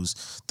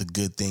lose the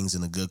good things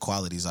and the good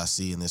qualities I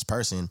see in this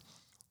person.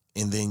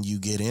 And then you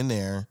get in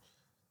there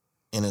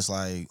and it's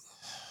like,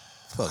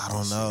 I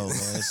don't know,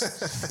 man.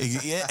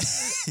 Yeah.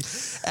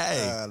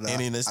 Hey, and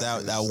then it's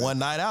that one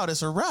night out,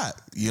 it's a wrap.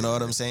 You know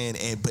what I'm saying?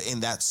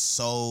 And that's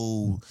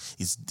so,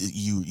 it's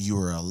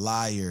you're a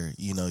liar,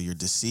 you're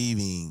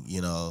deceiving,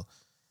 and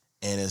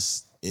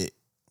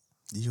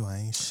You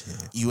ain't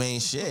shit. you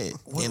ain't shit.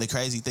 And the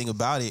crazy thing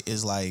about it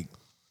is, like,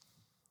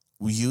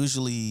 we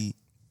usually,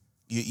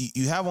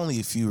 you have only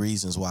a few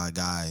reasons why a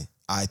guy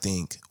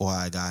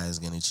is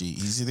going to cheat.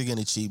 He's either going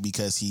to cheat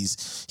because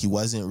he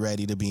wasn't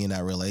ready to be in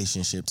that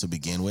relationship to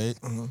begin with.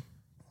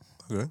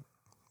 Good.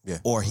 Yeah.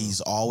 Or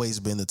he's always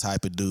been the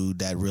type of dude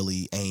that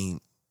really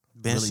ain't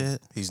Been really,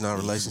 shit. He's not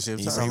a relationship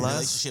he's type. a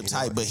relationship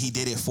type, but he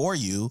did it for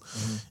you.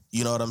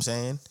 You know what I'm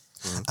saying?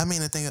 I mean,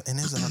 the thing, and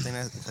this is another thing,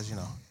 that's because,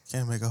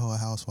 can't make a whole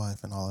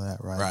housewife and all of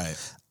that, right?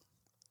 Right.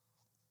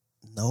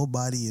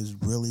 Nobody is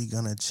really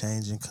going to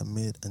change and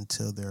commit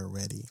until they're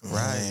ready.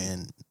 Right.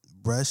 And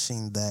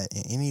brushing that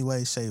in any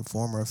way, shape,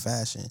 form, or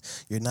fashion,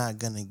 you're not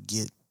going to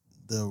get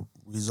the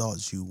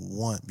results you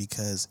want,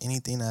 because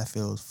anything that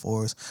feels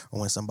forced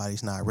or when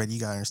somebody's not ready, you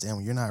got to understand,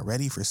 when you're not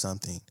ready for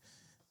something,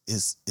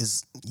 is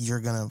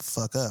you're going to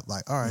fuck up.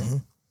 Like, all right,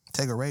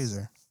 take a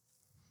razor.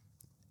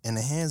 In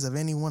the hands of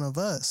any one of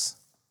us,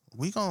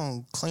 we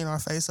gonna clean our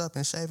face up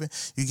and shave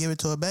it. You give it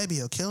to a baby,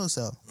 he'll kill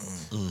himself.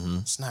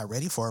 It's not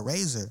ready for a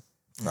razor.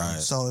 Right.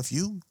 So if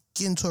you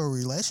get into a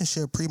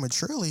relationship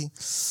prematurely,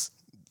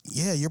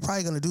 yeah, you're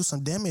probably gonna do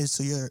some damage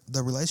to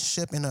the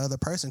relationship and the other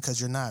person because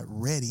you're not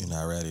ready. You're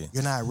not ready.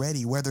 You're not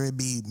ready, whether it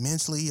be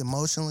mentally,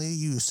 emotionally.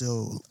 You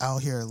still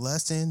out here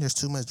lusting. There's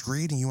too much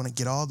greed, and you want to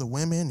get all the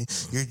women.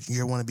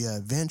 You want to be an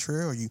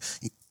adventurer, or you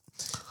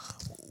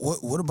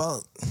What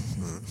about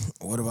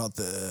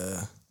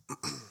the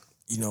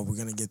we're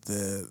gonna get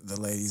the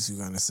ladies who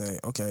are gonna say,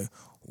 okay,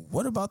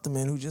 what about the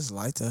men who just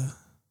like to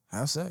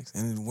have sex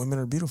and women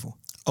are beautiful?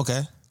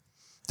 Okay.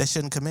 they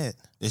shouldn't commit.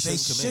 They They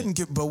shouldn't commit. shouldn't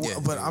get,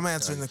 but I'm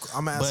answering the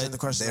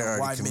question they're of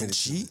why already men committed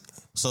to cheat.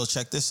 So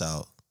check this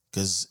out,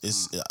 because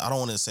I don't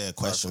want to say a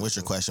question. What's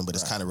your question? But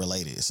it's kind of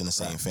related. It's in the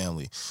same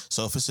family.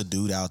 So if it's a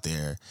dude out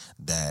there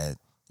that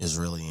is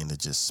really into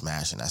just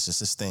smashing, that's just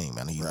his thing,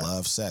 man. He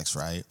loves sex,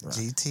 right?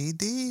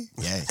 GTD.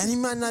 Yeah. And he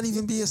might not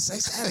even be a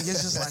sex addict.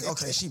 It's just like,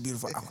 okay, she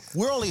beautiful.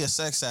 We're only a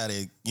sex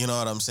addict, you know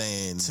what I'm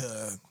saying?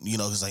 To-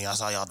 Because like, that's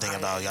all y'all think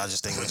about. Y'all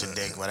just think with your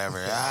dick,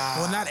 whatever. Ah.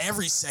 Well, not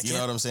every second. You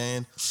know what I'm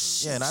saying?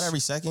 Yeah, not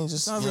every second.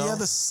 Just, Every you know?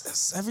 other,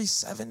 every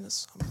 7 or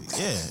something.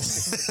 Yeah.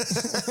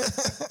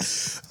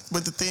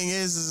 But the thing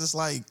is it's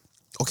like,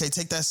 okay,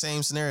 take that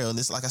same scenario. And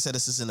this, like I said,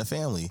 this is in the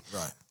family.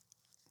 Right.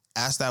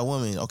 Ask that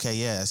woman, okay,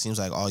 yeah, it seems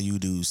like all you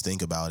dudes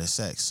think about is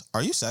sex.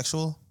 Are you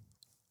sexual?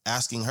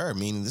 Asking her,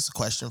 meaning this is a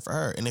question for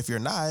her. And if you're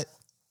not,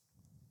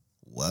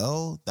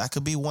 well, that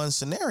could be one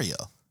scenario.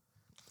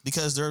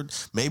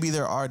 Because maybe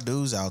there are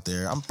dudes out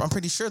there. I'm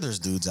pretty sure there's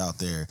dudes out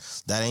there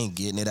that ain't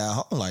getting it at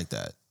home like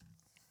that.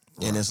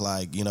 Right. And it's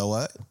like, you know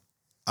what?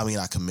 I mean,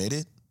 I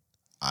committed.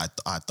 I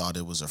thought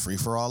it was a free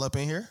for all up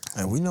in here.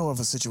 And we know of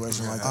a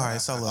situation like that. All right,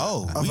 so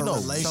look, we know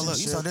of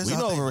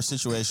a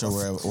situation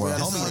where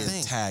homie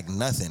didn't tag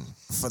nothing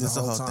for the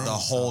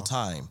whole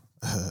time.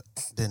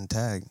 Didn't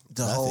tag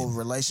the nothing. Whole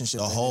relationship.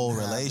 The whole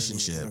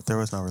relationship. There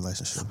was no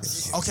relationship.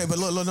 Okay, but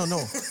look,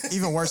 no.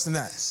 Even worse than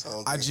that.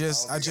 I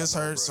just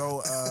heard.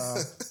 So,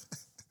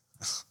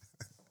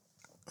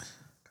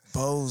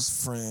 Bo's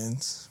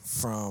friends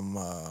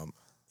from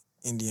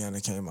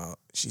Indiana came out.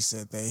 She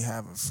said they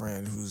have a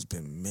friend who's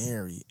been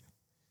married,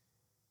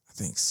 I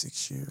think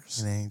 6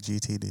 years. It ain't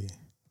GTD.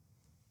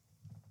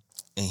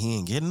 And he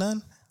ain't getting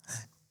none?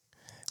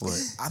 What?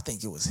 I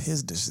think it was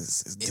his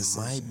decision. It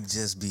might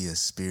just be a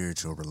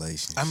spiritual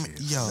relationship.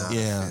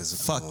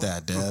 Fuck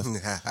that, Dev.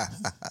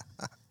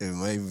 It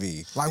might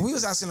be. Like we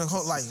was asking the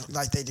whole,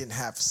 like they didn't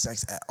have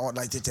sex at all.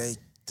 Like did they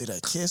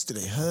kiss? Did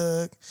they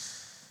hug?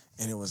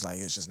 And it was like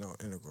it's just no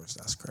intercourse.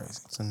 That's crazy.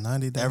 It's a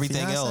 90-day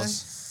everything fiance?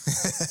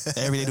 Else.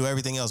 They do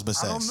everything else but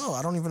sex. I don't know.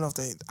 I don't even know if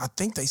they. I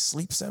think they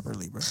sleep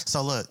separately, bro.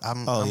 So look,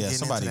 I'm somebody,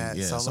 into that.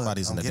 Yeah, so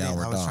somebody's in the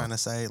downward dog. I was trying to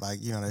say,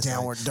 like, you know,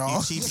 downward like,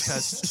 dog. You cheat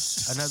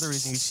because another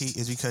reason you cheat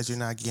is because you're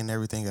not getting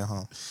everything at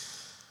home.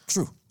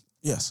 True.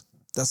 Yes.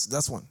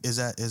 That's one. Is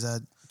that?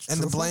 And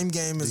the blame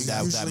game is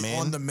usually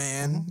on the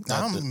man.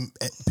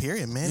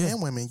 Period. Men and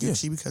women. You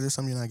cheat because there's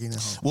something you're not getting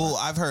at home. Well,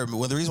 I've heard.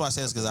 Well, the reason why I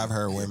say this is because I've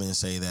heard women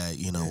say that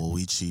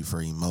we cheat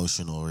for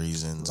emotional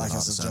reasons, like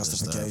it's a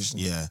justification.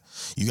 Yeah,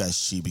 you guys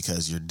cheat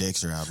because your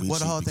dicks are out. Well,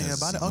 the whole thing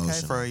about it, okay,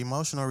 for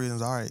emotional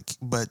reasons, all right,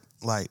 but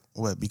like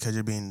what? Because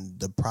you're being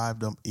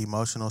deprived of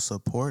emotional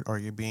support, or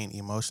you're being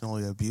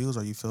emotionally abused,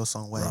 or you feel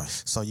some way,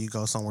 so you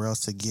go somewhere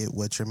else to get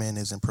what your man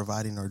isn't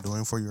providing or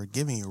doing for you or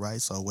giving you,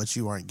 right? So what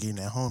you aren't getting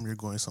at home, you're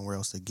going somewhere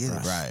else to get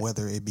it, right?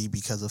 Whether it be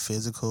because of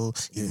physical,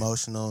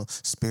 emotional,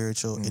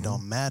 spiritual, it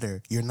don't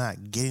matter. You're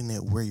not getting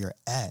it where you're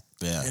at.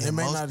 Yeah, and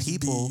most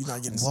people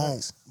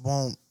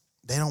won't.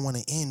 They don't want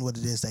to end what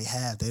it is they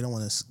have. They don't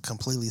want to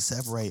completely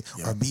separate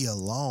or be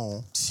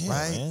alone,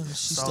 right? Man.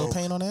 She's still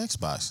paying on the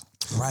Xbox.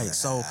 Right.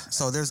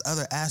 So there's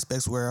other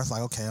aspects where it's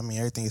like, okay, I mean,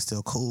 everything is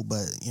still cool,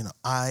 but, you know,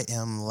 I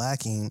am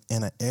lacking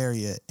in an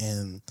area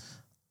and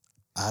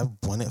I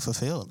want it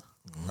fulfilled.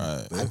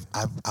 Right.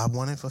 I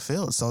want it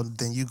fulfilled. So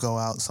then you go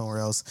out somewhere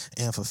else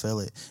and fulfill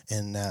it,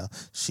 and now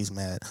she's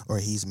mad or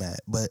he's mad.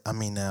 But, I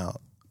mean, now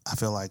I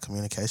feel like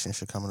communication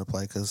should come into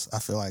play, because I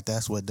feel like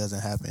that's what doesn't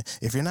happen.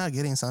 If you're not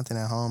getting something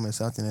at home and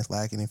something is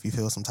lacking, if you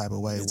feel some type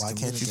of way, why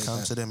can't you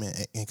come to them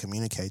and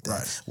communicate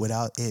that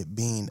without it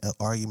being an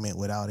argument,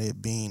 without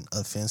it being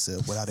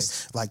offensive, without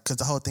it, like, because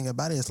the whole thing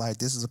about it is like,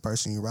 this is a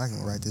person you're rocking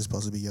with, right? This is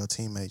supposed to be your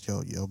teammate,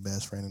 your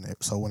best friend. And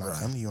so when I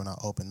come to you and I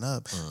open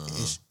up,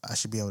 I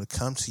should be able to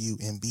come to you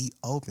and be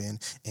open,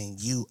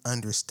 and you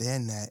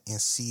understand that and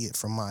see it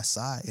from my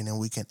side, and then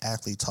we can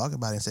actually talk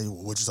about it and say,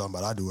 well, what you talking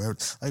about? I do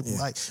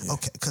everything.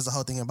 Okay. Because the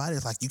whole thing about it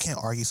is like, you can't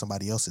argue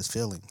somebody else's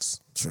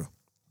feelings. True.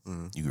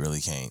 You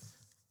really can't.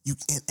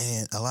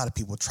 And a lot of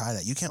people try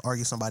that. You can't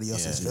argue somebody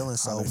else's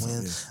feelings. So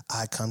when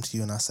I come to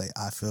you and I say,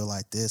 I feel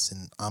like this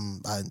and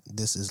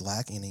this is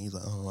lacking, and you're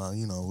like, oh, well,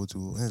 you know,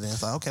 and then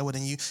it's like, okay, well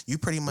then you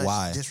pretty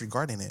much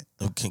disregarding it.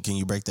 Can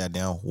you break that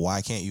down?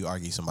 Why can't you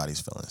argue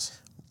somebody's feelings?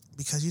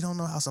 Because you don't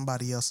know how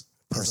somebody else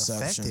is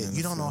affected.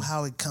 You don't know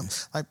how it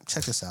comes. Like,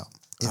 check this out.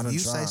 If you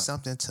say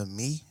something to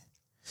me,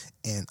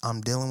 and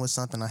I'm dealing with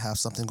something, I have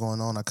something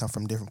going on, I come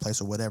from a different place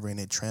or whatever, and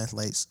it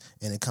translates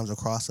and it comes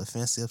across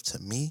offensive to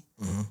me,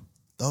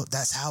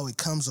 that's how it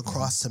comes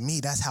across to me.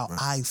 That's how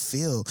I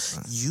feel.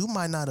 You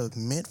might not have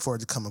meant for it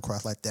to come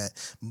across like that,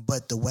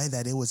 but the way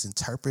that it was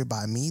interpreted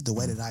by me, the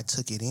way that I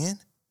took it in,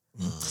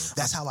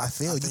 that's how I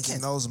feel. I think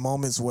in those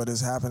moments what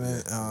is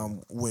happening,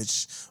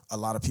 which a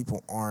lot of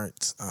people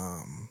aren't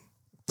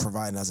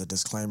providing as a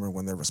disclaimer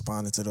when they're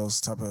responding to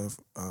those type of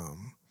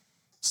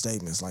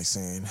statements, like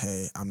saying,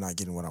 hey, I'm not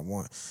getting what I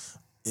want,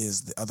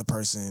 is the other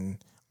person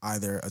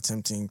either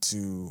attempting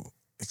to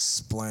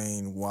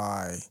explain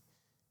why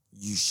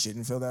you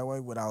shouldn't feel that way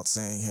without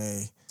saying,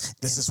 hey,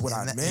 this is what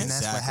I meant. And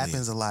that's what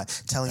happens a lot,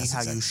 telling you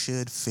how you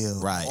should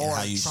feel. Right, or and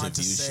how you trying should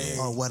to view say, shit.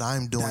 Or what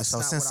I'm doing. So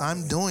since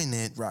I'm doing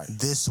it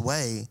this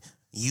way,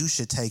 you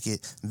should take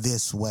it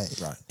this way.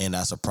 Right. And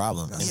that's a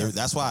problem. And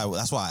that's why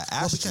I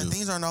asked because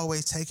things aren't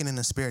always taken in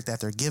the spirit that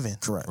they're given.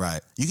 Correct. Right.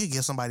 You could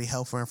give somebody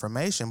helpful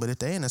information, but if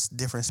they're in a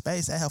different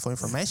space, that helpful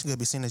information could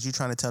be seen as you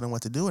trying to tell them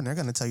what to do, and they're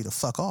going to tell you to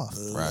fuck off.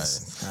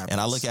 Right. And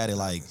I look at it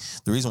like,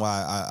 the reason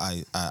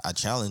why I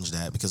challenge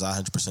that, because I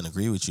 100%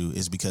 agree with you,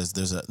 is because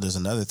there's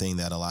another thing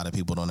that a lot of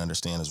people don't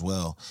understand as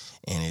well,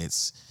 and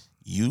it's,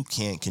 you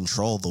can't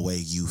control the way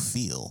you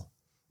feel.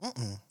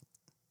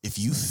 If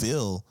you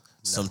feel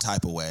some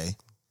type of way,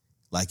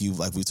 like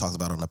we talked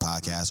about on the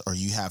podcast, or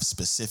you have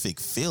specific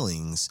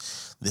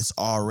feelings, that's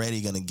already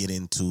going to get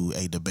into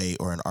a debate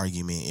or an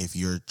argument if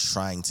you're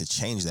trying to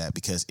change that.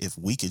 Because if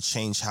we could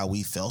change how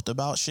we felt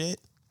about shit,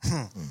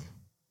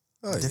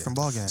 Oh, different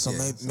ball game. So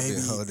Yeah, maybe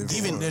it's a whole different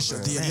even world.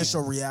 the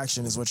initial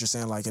reaction is what you're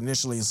saying. Like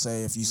initially,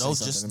 say if you say No,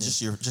 something to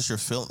me, just your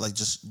feel, like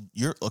just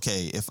you're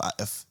okay.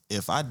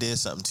 If I did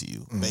something to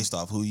you based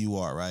off who you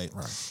are, right?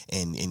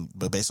 And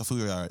but based off who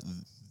you are,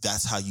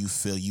 that's how you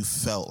feel. You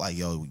felt like,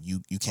 yo,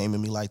 you came at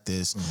me like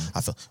this.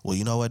 I felt, well,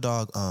 you know what,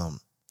 dog?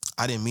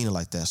 I didn't mean it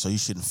like that, so you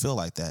shouldn't feel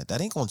like that.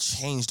 That ain't gonna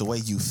change the way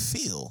you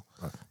feel.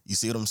 You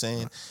see what I'm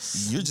saying?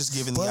 You're just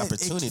giving the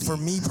opportunity. For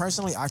me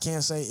personally, I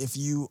can't say if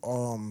you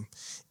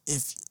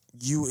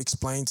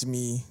explain to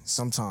me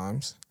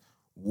sometimes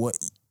what,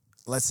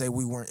 let's say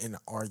we weren't in an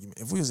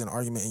argument. If we was in an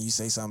argument and you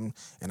say something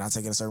and I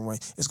take it a certain way,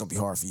 it's gonna be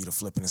hard for you to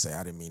flip it and say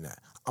I didn't mean that.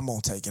 I'm gonna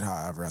take it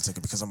however I take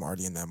it because I'm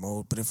already in that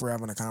mode. But if we're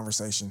having a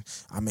conversation,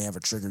 I may have a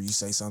trigger. You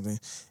say something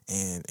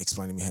and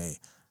explain to me, hey,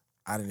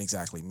 I didn't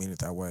exactly mean it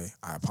that way.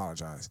 I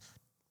apologize.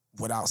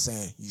 Without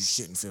saying you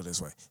shouldn't feel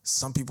this way.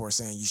 Some people are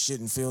saying you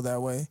shouldn't feel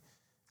that way,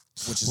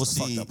 which is the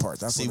fucked up part.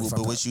 That's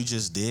but what you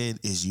just did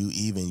is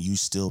you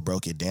still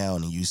broke it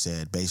down and you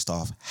said based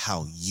off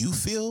how you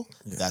feel,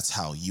 that's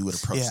how you would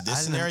approach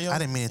this scenario. I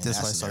didn't mean it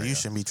this way, so you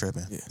shouldn't be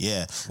tripping.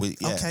 Yeah.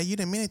 Okay, you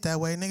didn't mean it that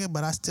way, nigga,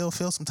 but I still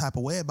feel some type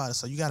of way about it.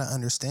 So you got to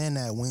understand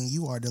that when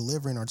you are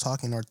delivering or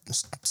talking or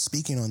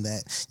speaking on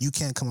that, you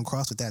can't come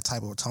across with that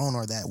type of tone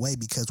or that way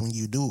because when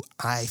you do,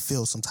 I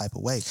feel some type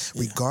of way.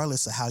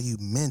 Regardless of how you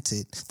meant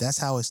it, that's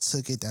how it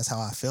took it, that's how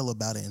I feel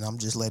about it. And I'm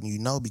just letting you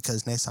know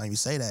because next time you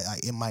say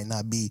that, it might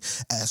not be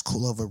as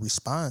cool of a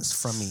response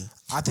from me.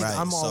 I think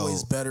I'm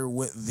always better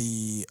with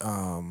the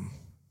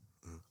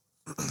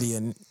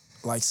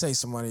like say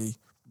somebody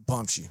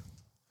bumps you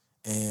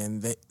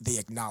and the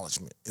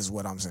acknowledgement is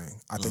what I'm saying.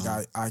 I think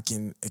I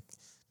can,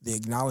 the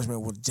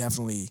acknowledgement will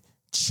definitely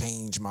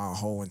change my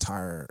whole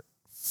entire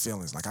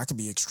feelings. Like I could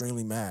be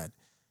extremely mad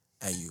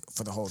at you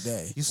for the whole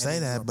day. You say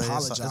that, but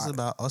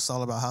it's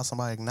all about how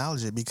somebody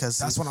acknowledge it because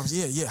that's what I'm.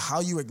 Yeah.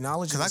 How you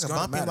acknowledge it. Because I can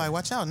bump you like,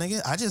 watch out,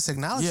 nigga. I just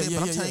acknowledge it,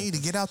 but I'm telling you to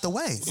get out the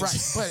way.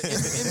 Right, but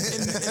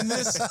in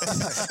this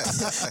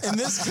in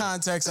this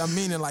context, I'm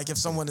meaning like if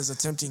someone is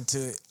attempting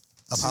to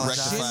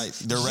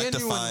they're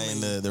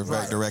rectifying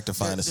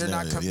the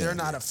scenario. They're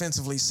not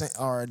offensively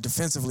or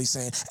defensively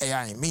saying, "Hey,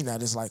 I ain't mean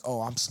that." It's like,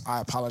 "Oh,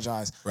 I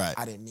apologize. Right.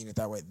 I didn't mean it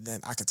that way." Then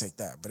I could take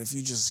that. But if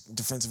you just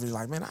defensively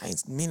like, "Man, I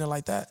ain't mean it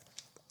like that,"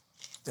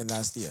 then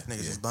that's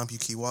niggas just bump you,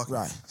 keep walking.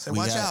 Right. Say,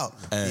 watch out.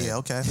 Yeah,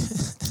 okay.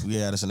 We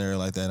had a scenario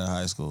like that in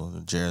high school.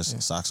 Jared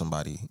socked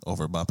somebody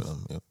over bumping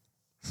him. Yep.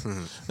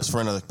 It's for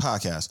another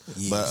podcast.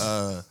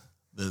 Yeah.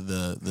 But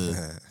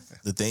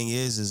the thing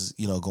is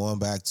going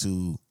back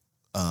to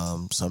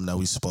something that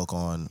we spoke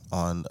on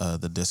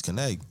the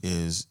disconnect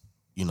is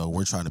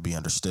we're trying to be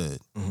understood,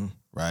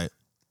 right?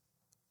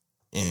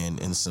 And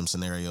in some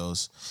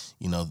scenarios,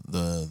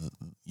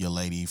 your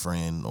lady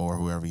friend or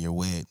whoever you're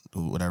with,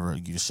 whatever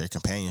you share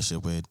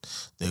companionship with,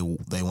 they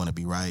want to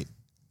be right.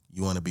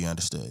 You want to be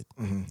understood.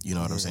 You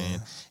know what I'm saying?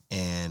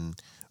 And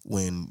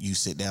when you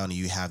sit down and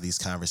you have these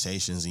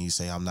conversations and you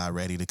say, I'm not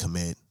ready to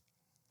commit,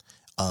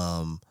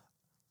 well,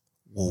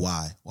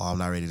 why? Well, I'm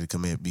not ready to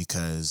commit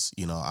because,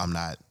 I'm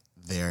not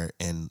there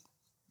in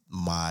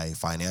my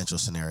financial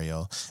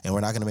scenario, and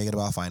we're not going to make it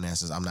about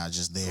finances. I'm not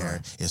just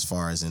there as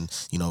far as in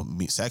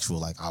sexual.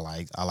 Like I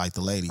like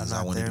the ladies.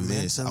 I want to do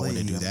this. I want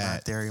to do that. I'm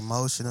not there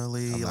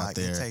emotionally. Like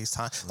it takes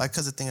time. Like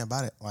because the thing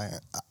about it, like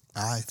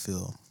I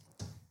feel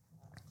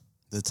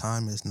the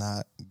time is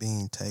not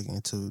being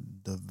taken to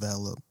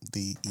develop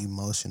the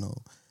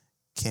emotional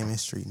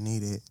chemistry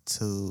needed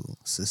to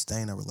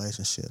sustain a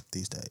relationship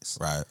these days.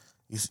 Right.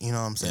 You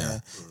know what I'm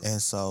saying? Yeah.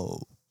 And so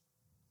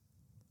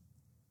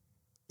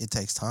it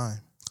takes time.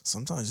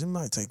 Sometimes it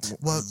might take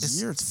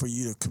years for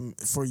you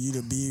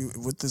to be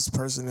with this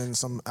person in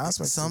some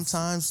aspects.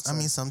 Sometimes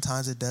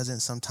it doesn't.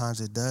 Sometimes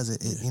it does.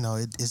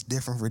 It's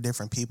different for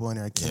different people and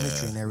their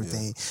chemistry and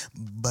everything.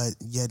 Yeah. But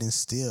yet and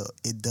still,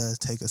 it does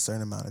take a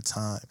certain amount of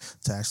time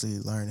to actually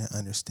learn and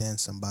understand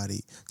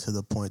somebody to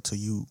the point to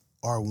you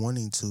are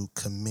wanting to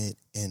commit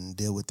and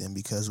deal with them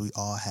because we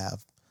all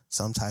have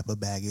some type of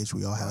baggage.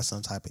 We all have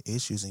some type of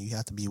issues, and you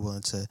have to be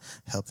willing to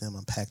help them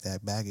unpack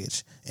that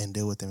baggage and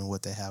deal with them and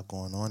what they have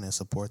going on and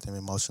support them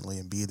emotionally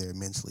and be there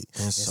mentally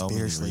and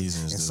spiritually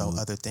so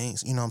other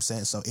things. You know what I'm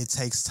saying? So it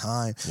takes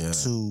time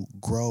to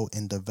grow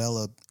and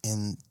develop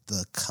in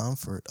the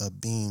comfort of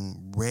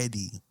being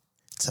ready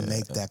to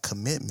make that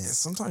commitment.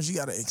 Sometimes you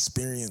got to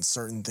experience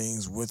certain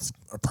things with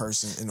a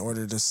person in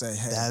order to say,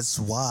 hey, that's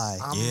why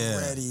I'm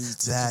ready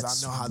to,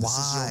 that's I know how this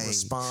is your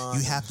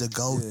response. You have to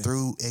go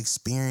through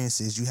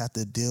experiences. You have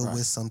to deal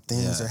with some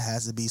things. There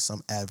has to be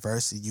some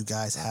adversity. You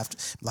guys have to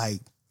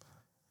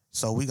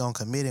so we gonna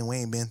commit and we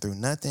ain't been through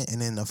nothing.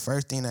 And then the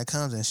first thing that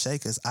comes and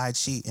shake us, I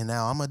cheat and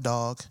now I'm a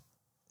dog.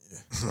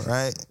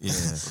 Right?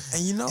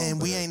 Yeah.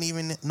 And we ain't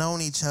even known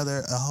each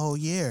other a whole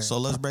year. So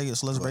let's break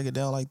it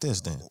down like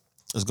this then.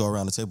 Let's go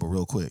around the table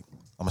real quick.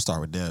 I'm gonna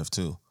start with Dev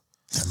too.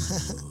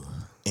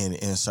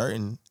 in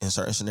certain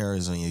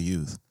scenarios in your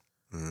youth,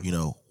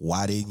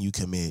 why didn't you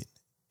commit?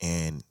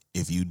 And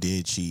if you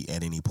did cheat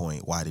at any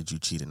point, why did you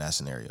cheat in that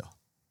scenario?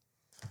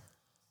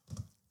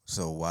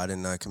 So why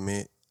didn't I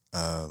commit?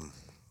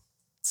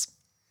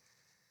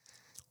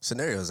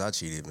 Scenarios I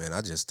cheated, man.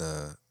 I just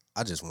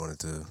wanted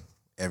to,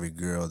 every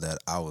girl that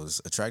I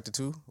was attracted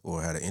to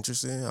or had an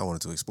interest in, I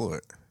wanted to explore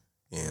it.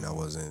 And I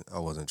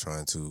wasn't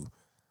trying to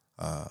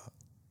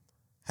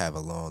have a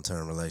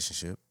long-term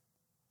relationship.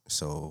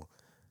 So,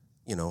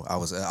 you know, I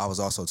was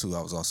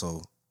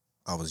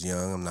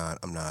young.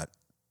 I'm not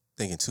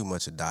thinking too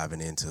much of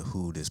diving into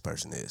who this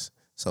person is.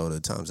 So the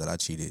times that I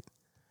cheated,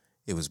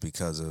 it was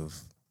because of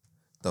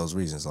those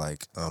reasons.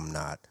 Like, I'm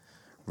not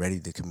ready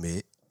to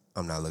commit.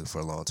 I'm not looking for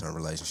a long-term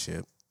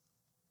relationship.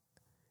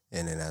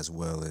 And then as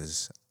well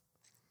as,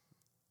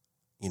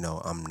 you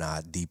know, I'm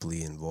not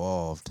deeply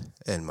involved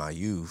in my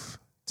youth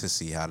to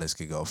see how this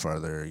could go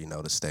further, you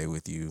know, to stay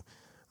with you,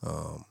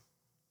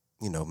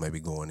 you know, maybe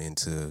going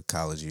into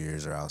college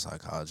years or outside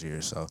college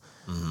years. So,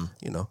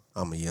 you know,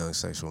 I'm a young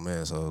sexual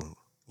man. So,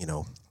 you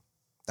know,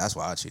 that's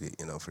why I cheated,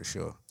 you know, for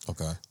sure.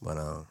 Okay. But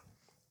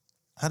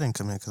I didn't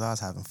commit because I was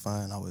having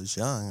fun. I was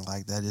young.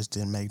 Like, that just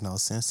didn't make no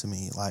sense to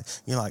me. Like,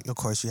 you know, like, of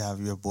course, you have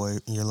your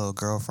little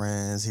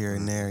girlfriends here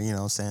and there, you know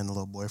what I'm saying, the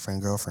little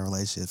boyfriend-girlfriend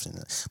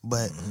relationships.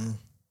 But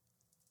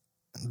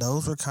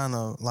those were kind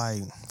of,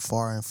 like,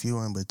 far and few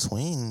in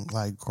between,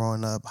 like,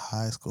 growing up,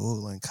 high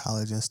school and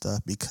college and stuff,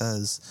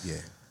 because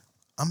yeah.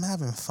 I'm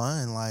having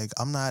fun. Like,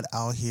 I'm not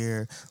out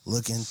here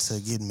looking to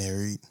get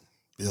married,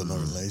 build no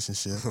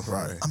relationship.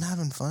 Right. I'm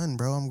having fun,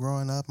 bro. I'm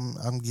growing up.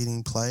 I'm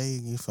getting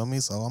played. You feel me?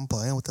 So I'm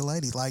playing with the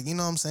ladies. Like, you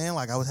know what I'm saying?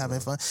 Like, I was having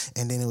fun.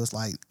 And then it was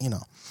like, you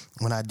know,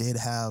 when I did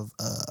have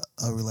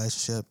a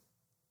relationship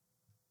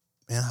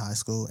in high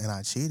school and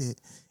I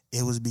cheated,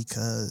 it was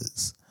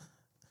because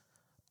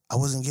I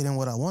wasn't getting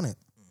what I wanted.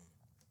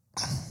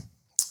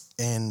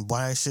 And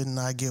why shouldn't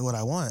I get what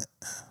I want?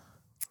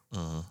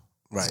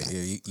 Right.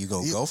 Yeah, you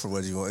gonna go for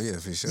what you want. Yeah,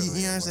 for sure.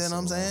 You understand what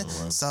I'm saying?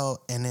 Right. So,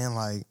 and then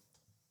like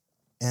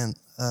in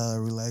a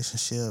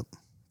relationship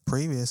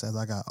previous, as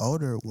I got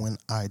older, when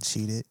I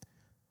cheated,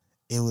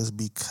 it was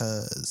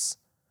because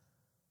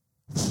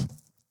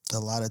a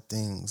lot of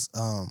things.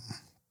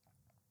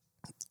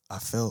 I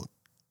felt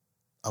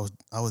I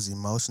was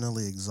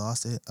emotionally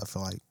exhausted. I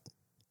feel like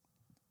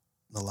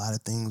a lot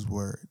of things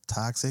were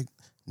toxic.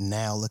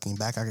 Now looking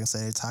back, I can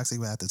say they're toxic,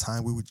 but at the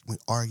time we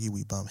argued,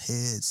 we bumped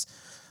heads.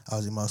 I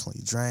was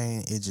emotionally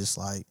drained. It just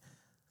like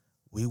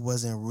we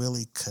wasn't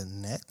really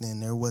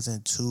connecting. There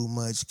wasn't too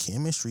much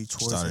chemistry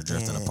towards Started the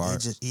end. drifting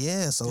apart.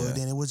 So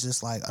then it was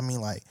just like, I mean,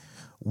 like,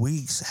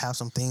 we have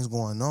some things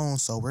going on,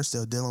 so we're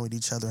still dealing with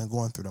each other and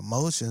going through the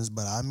motions.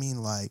 But I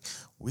mean, like,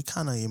 we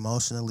kind of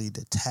emotionally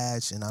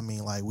detached, and I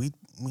mean, like, we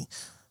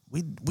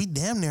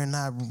damn near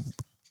not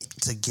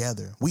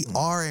together.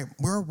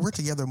 We're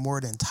together more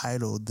than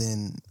title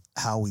than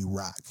how we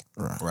rock.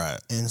 Right.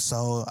 And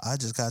so I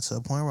just got to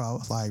a point where I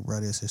was like, bro,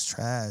 this is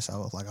trash. I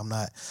was like, I'm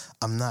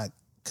not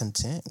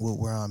content with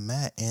where I'm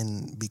at,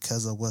 and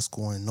because of what's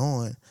going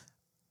on,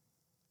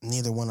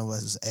 neither one of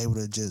us is able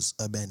to just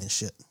abandon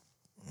ship.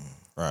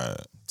 Right.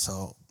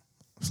 So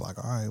it's like,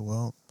 all right,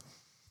 well,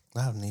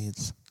 I have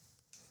needs,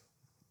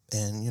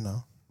 and you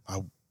know,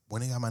 I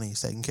went and got my needs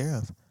taken care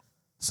of.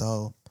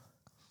 So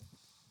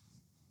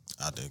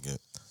I dig it.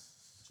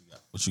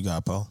 What you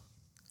got, Paul?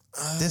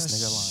 this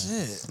nigga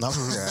lying. Shit. No.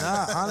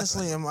 Nah,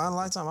 honestly, in my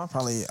lifetime,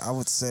 I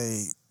would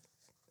say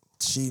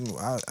cheating.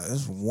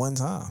 It's one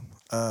time.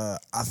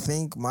 I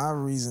think my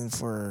reason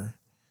for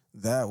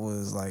that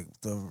was like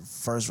the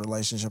first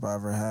relationship I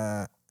ever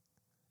had,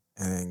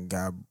 and then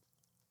got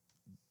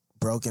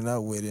broken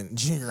up with in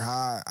junior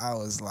high. I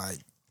was like,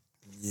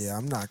 yeah,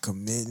 I'm not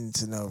committing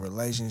to no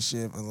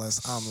relationship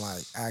unless I'm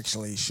like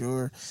actually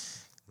sure,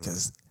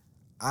 because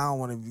I don't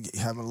want to be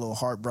having a little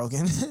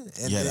heartbroken.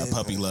 And Yeah, then, that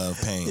puppy love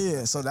pain.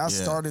 Yeah, so that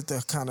Yeah. started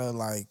the kind of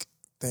like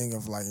thing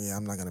of like, yeah,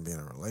 I'm not gonna be in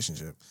a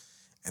relationship.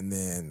 And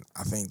then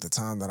I think the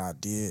time that I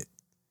did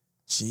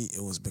cheat,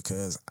 it was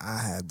because I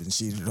had been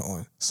cheated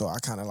on. So I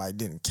kind of like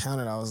didn't count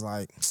it. I was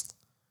like,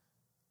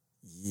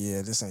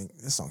 yeah, this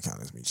don't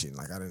count as me cheating.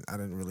 Like I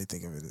didn't really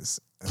think of it as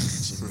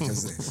cheating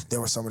because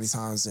there were so many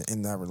times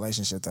in that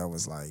relationship that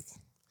was like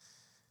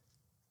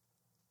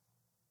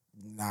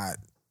not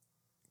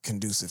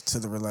conducive to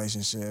the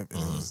relationship. And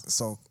it was,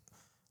 so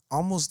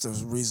almost the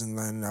reason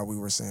then that we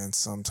were saying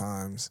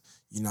sometimes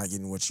you're not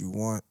getting what you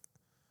want,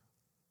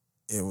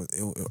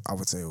 I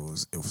would say it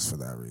was for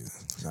that reason.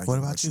 Not What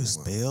getting about you, want.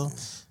 Spill?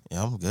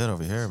 Yeah, I'm good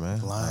over here,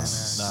 man. Lying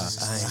ass.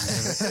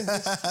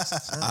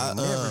 I ain't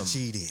never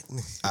cheated.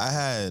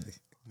 I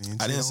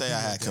didn't say I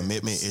had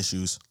commitment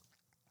issues,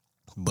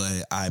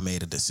 but I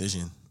made a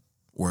decision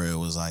where it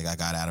was like I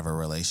got out of a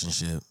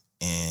relationship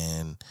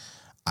and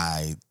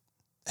I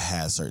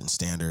had certain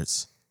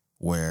standards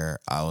where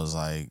I was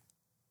like,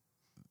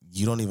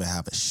 you don't even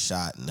have a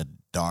shot in the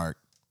dark,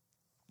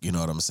 you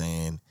know what I'm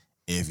saying,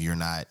 if you're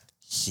not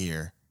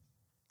here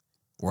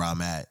where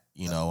I'm at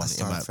you know, I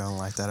started feeling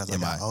like that as I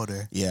got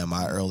older. Yeah,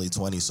 my early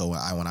 20s. So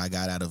when I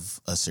got out of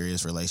a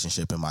serious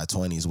relationship in my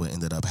 20s, what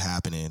ended up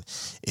happening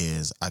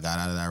is I got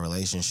out of that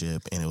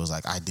relationship, and it was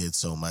like I did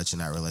so much in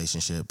that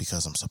relationship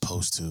because I'm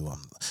supposed to.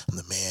 I'm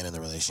the man in the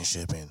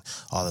relationship and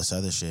all this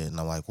other shit. And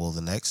I'm like, well,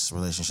 the next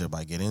relationship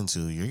I get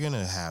into, you're going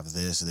to have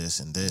this,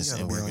 and this,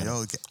 and we're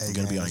going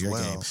to be on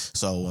your game.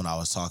 So when I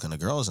was talking to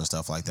girls and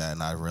stuff like that,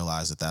 and I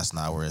realized that that's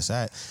not where it's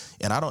at.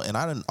 And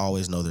I didn't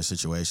always know their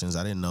situations.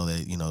 I didn't know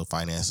that, you know,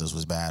 finances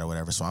was bad or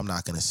whatever. So I'm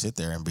not going to sit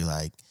there and be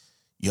like,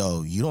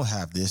 yo, you don't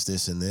have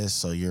this, and this,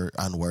 so you're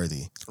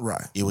unworthy.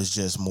 Right. It was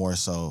just more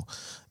so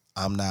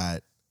I'm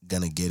not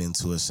going to get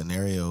into a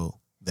scenario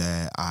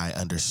that I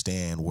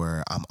understand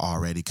where I'm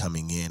already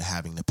coming in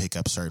having to pick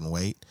up certain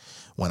weight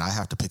when I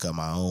have to pick up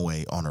my own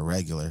weight on a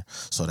regular.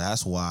 So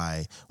that's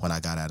why when I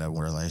got out of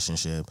a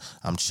relationship,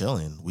 I'm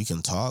chilling. We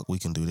can talk, we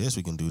can do this,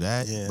 we can do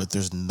that, but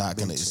there's not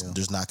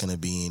gonna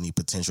be any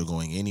potential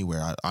going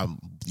anywhere.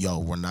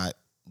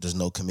 There's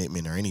no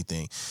commitment or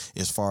anything.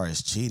 As far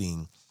as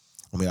cheating,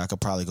 I mean, I could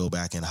probably go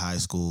back in high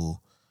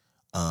school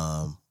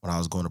when I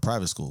was going to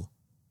private school,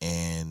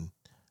 and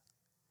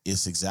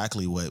it's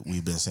exactly what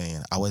we've been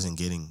saying. I wasn't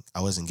getting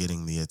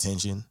the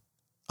attention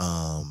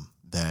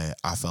that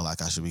I felt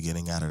like I should be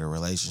getting out of the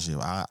relationship.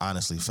 I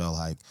honestly felt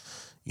like,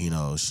 you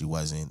know, she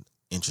wasn't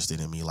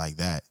interested in me like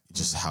that.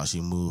 Just how she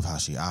moved, how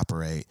she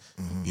operate.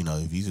 Mm-hmm. You know,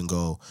 if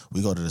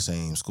we go to the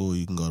same school,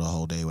 you can go the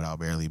whole day without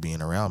barely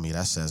being around me.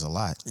 That says a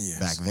lot. Yes.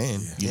 Back then,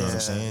 you know what I'm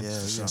saying?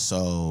 Yeah.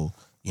 So,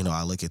 you know,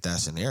 I look at that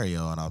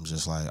scenario and I'm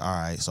just like, all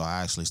right. So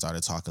I actually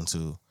started talking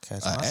to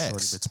an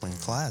ex between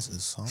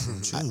classes.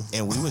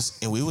 And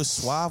we was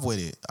suave with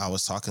it. I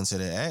was talking to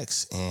the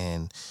ex,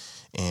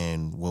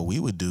 and what we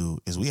would do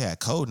is we had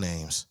code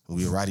names.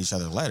 We would write each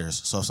other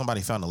letters. So if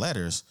somebody found the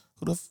letters,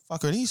 who the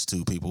fuck are these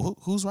two people?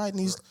 Who's writing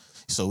these?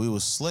 So we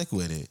was slick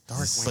with it.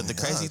 But the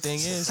crazy thing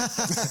is,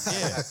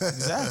 yeah,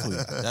 exactly.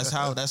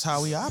 That's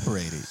how we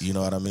operated. You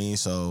know what I mean?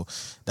 So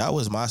that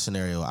was my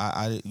scenario.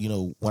 I you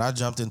know, when I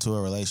jumped into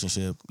a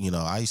relationship, you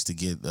know, I used to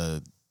get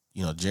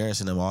you know,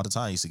 Jarris and them all the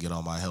time used to get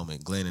on my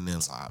helmet. Glenn and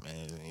them,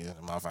 man,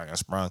 motherfucker got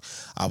sprung.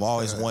 I've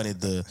always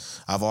wanted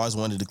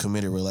the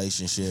committed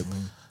relationship.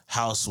 Mm-hmm.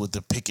 House with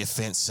the picket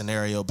fence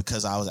scenario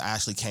because I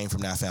actually came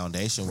from that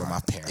foundation where my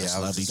parents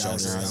loved each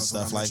other and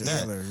stuff like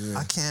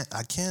that.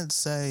 I can't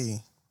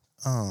say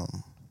I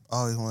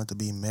always wanted to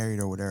be married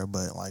or whatever,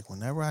 but like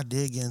whenever I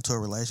did get into a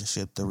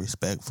relationship, the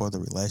respect for the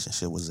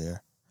relationship was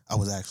there. I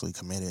was actually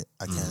committed.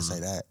 I can't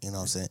say that, you know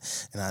what I'm saying?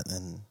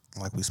 And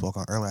like we spoke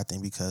on earlier, I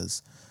think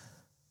because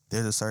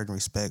there's a certain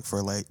respect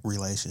for like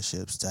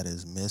relationships that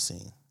is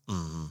missing.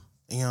 Mm-hmm.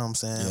 You know what I'm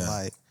saying? Yeah.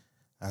 Like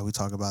we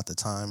talk about the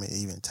time it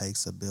even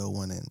takes to build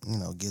one and, you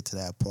know, get to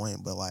that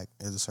point, but like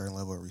there's a certain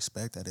level of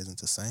respect that isn't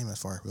the same as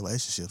far as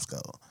relationships go.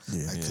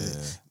 Yeah. Like,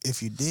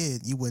 if you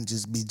did, you wouldn't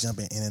just be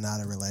jumping in and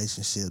out of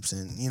relationships,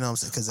 and you know what I'm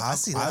saying?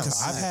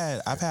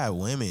 Because I've had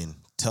women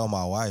tell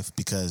my wife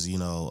because, you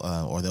know,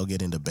 or they'll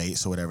get in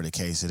debates or whatever the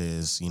case it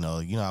is. You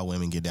know how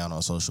women get down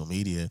on social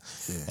media.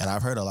 Yeah. And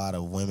I've heard a lot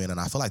of women, and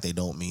I feel like they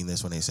don't mean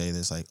this when they say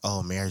this, like,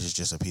 oh, marriage is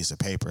just a piece of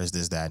paper, it's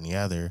this, that, and the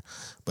other.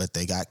 But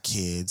they got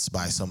kids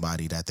by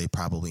somebody that they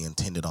probably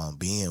intended on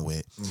being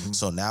with. Mm-hmm.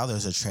 So now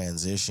there's a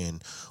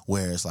transition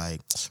where it's like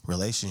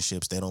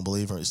relationships, they don't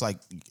believe in. It's like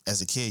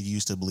as a kid, you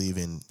used to believe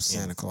in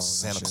Santa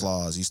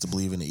Claus, used to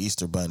believe in the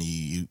Easter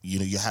Bunny. You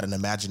know, you had an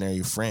imaginary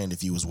friend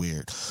if you was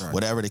weird. Right.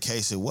 Whatever the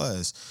case it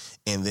was.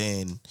 And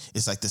then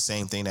it's like the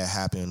same thing that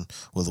happened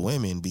with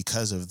women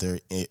because of their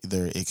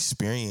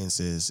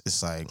experiences.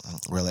 It's like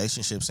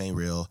relationships ain't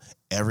real.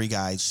 Every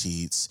guy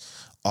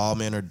cheats. All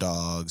men are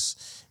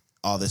dogs.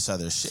 All this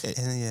other shit.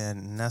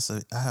 And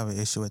I have an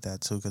issue with that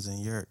too, because then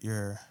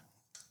you're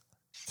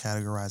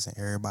categorizing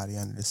everybody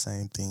under the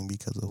same thing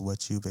because of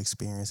what you've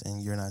experienced,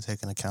 and you're not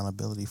taking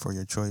accountability for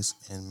your choice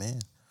in men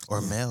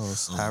or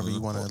males, however you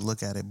want to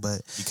look at it.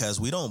 But because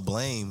we don't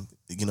blame,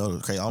 you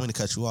know, I don't mean to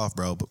cut you off,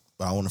 bro, but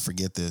I want to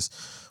forget this.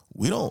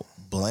 We don't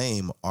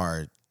blame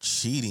our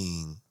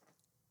cheating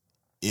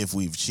if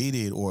we've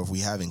cheated or if we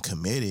haven't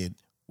committed.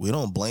 We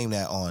don't blame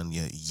that on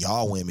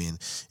y'all women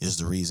is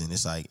the reason.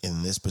 It's like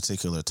in this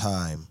particular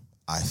time,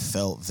 I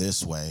felt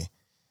this way.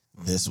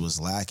 This was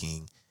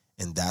lacking.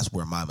 And that's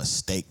where my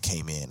mistake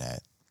came in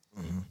at.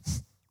 Mm-hmm.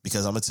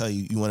 Because I'm going to tell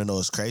you, you want to know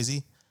what's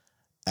crazy?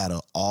 Out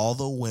of all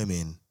the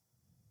women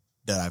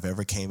that I've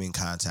ever came in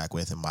contact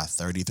with in my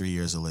 33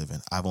 years of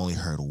living, I've only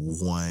heard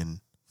one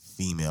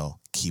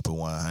female keep it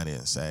 100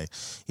 and say,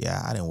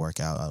 yeah, I didn't work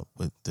out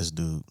with this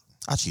dude.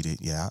 I cheated.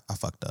 Yeah, I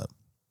fucked up.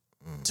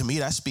 To me,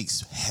 that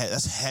speaks.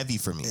 That's heavy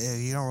for me. Yeah,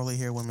 you don't really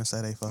hear women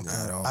say they fucked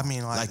up. I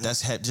mean, like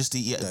that's just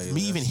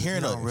me even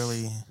hearing it.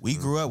 Really, we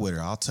grew up with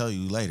her. I'll tell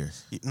you later.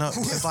 No,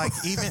 because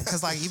even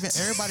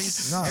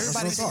everybody's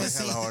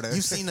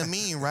you've seen the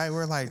meme, right?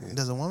 Where like,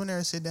 does a woman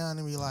ever sit down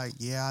and be like,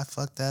 yeah, I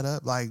fucked that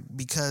up? Like,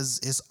 because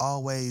it's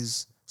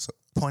always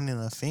pointing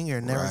a finger,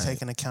 never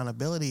taking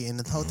accountability. And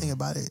the whole thing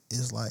about it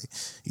is like,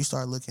 you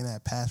start looking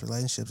at past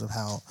relationships of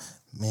how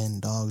men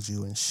dogged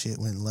you and shit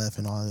went left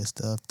and all this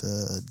stuff.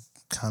 The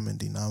common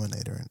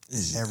denominator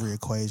in every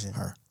equation.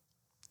 Her.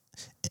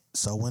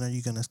 So when are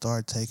you going to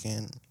start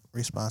taking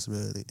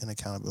responsibility and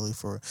accountability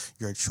for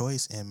your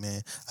choice? And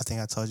man, I think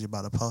I told you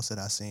about a post that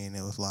I seen.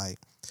 It was like,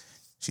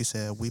 she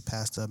said, we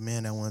passed up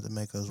men that wanted to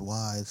make us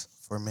wives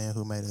for men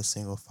who made us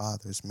single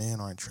fathers. Men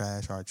aren't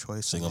trash, our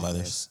choice. Single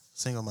mothers.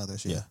 Single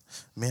mothers, yeah.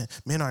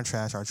 Men aren't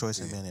trash, our choice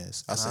in men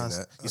is. I seen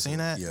that. You seen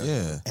that?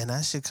 Yeah. And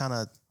that shit kind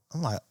of,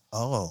 I'm like,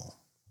 oh,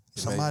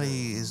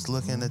 somebody is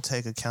looking to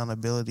take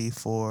accountability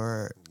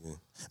for,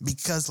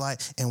 because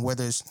like, and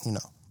whether it's, you know,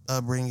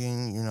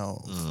 upbringing, you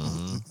know,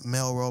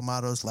 male role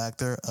models, lack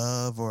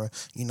thereof, or,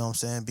 you know what I'm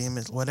saying, being,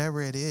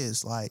 whatever it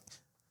is, like,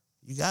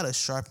 you got to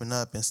sharpen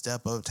up and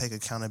step up, take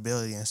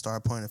accountability, and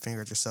start pointing a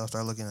finger at yourself,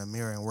 start looking in the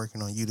mirror and working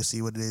on you to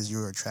see what it is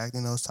you're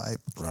attracting those types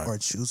or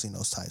choosing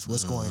those types.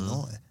 What's going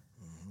on?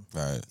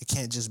 Right. It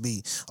can't just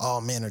be,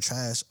 all men are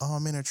trash. All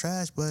men are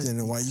trash, but...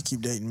 Then why you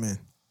keep dating men?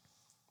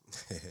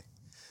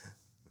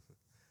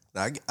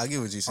 Now, I get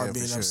what you're saying. Or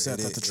being for sure. upset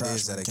that the It trash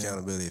is that man came.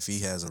 accountability. If he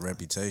has a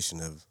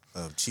reputation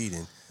of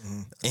cheating,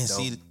 And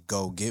don't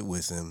go get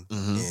with him,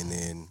 and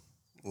then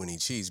when he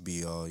cheats,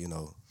 be all, you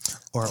know...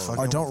 Or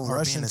don't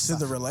rush being into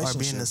the Or being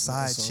relationship. the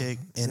side So, chick,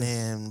 and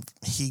then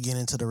he get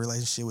into the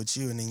relationship with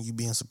you, and then you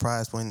being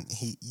surprised when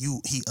he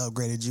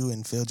upgraded you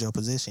and filled your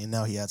position, and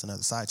now he has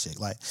another side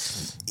chick. Like,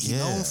 he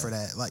known for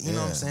that. Like, you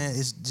know what I'm saying?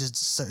 It's just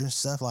certain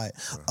stuff like,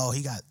 oh,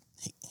 he got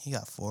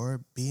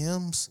 4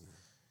 BMs.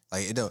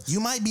 Like, it don't... You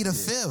might be the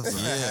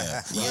 5th.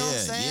 Yeah. You know what I'm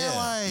saying?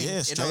 Like, yeah,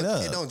 It straight don't,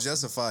 up. it don't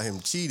justify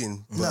him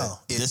cheating. But No.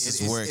 This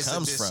is where it it's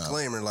comes a from.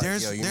 disclaimer, like,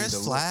 there's yo, you there's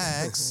need to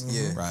flags.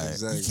 Yeah, Right.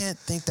 Exactly. You can't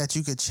think that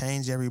you could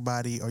change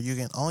everybody, or you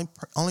can only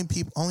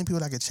people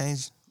that can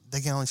change.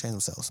 They can only change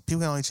themselves.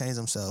 People can only change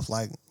themselves.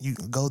 Like, you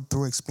go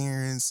through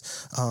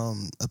experience,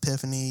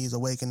 epiphanies,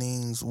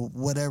 awakenings,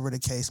 whatever the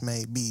case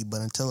may be.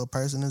 But until a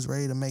person is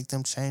ready to make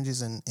them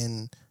changes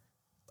and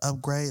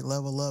upgrade,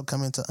 level up,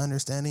 come into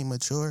understanding,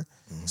 mature,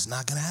 it's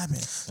not gonna happen.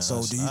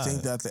 So do you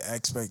think that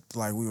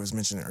like we was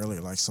mentioning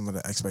earlier, like some of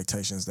the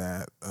expectations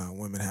that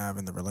women have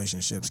in the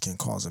relationships can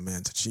cause a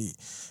man to cheat?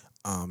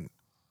 And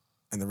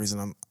the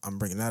reason I'm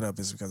bringing that up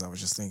is because I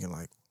was just thinking,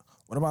 like,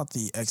 what about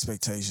the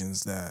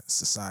expectations that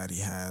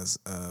society has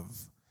of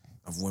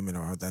women,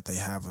 or that they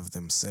have of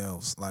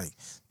themselves? Like,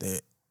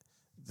 the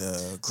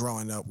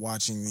growing up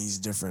watching these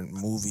different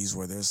movies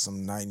where there's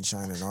some knight in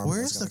shining armor.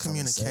 Where's the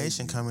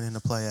communication coming into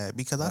play at?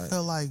 Because I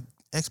feel like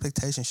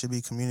expectations should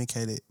be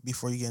communicated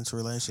before you get into a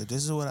relationship.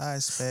 This is what I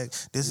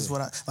expect. This is what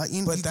I like. But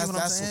you get what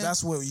I'm saying?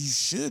 that's what you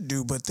should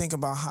do. But think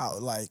about how,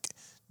 like,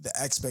 the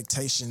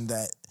expectation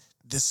that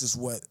this is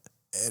what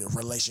a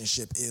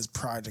relationship is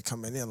prior to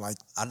coming in. Like,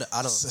 I don't...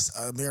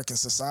 American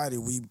society,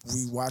 we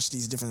watch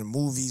these different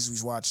movies,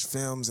 we watch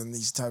films and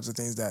these types of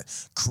things that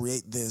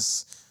create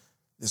this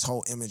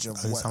whole image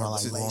of what a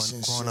like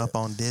relationship. growing up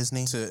on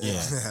Disney. I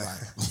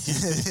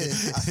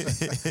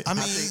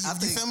mean,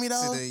 you feel me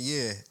though?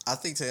 I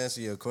think to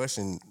answer your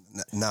question,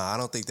 I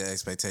don't think the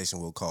expectation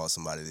will cause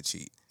somebody to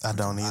cheat. I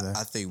don't either.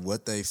 I think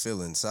what they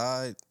feel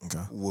inside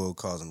will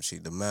cause them to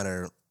cheat. No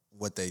matter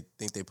what they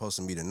think they're supposed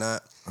to meet or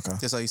not.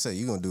 Just like you said,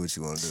 you're gonna do what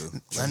you want to do.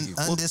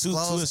 Well,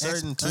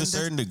 to a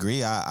certain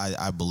degree,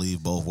 I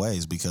believe both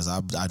ways, because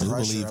I do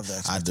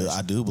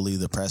believe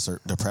the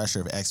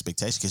pressure of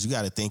expectation, because you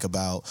got to think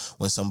about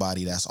when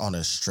somebody that's on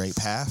a straight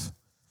path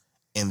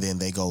and then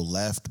they go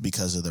left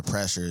because of the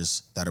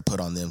pressures that are put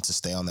on them to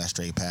stay on that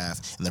straight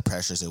path, and the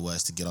pressures it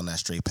was to get on that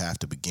straight path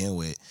to begin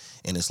with.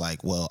 And it's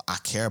like, well, I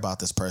care about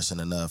this person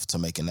enough to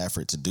make an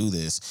effort to do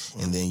this,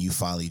 and then you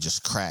finally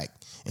just crack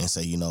and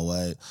say, you know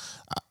what,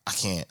 I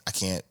can't.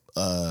 And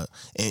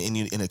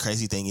the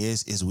crazy thing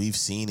is we've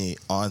seen it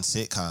on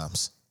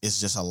sitcoms. It's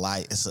just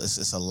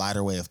it's a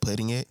lighter way of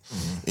putting it.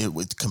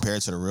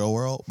 Compared to the real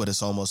world, but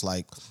it's almost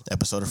like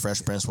episode of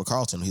Fresh Prince with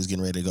Carlton. He's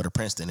getting ready to go to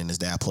Princeton, and his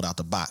dad pulled out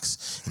the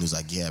box, and he was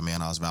like, "Yeah,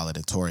 man, I was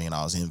valedictorian,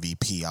 I was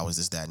MVP, I was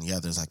this, that, and the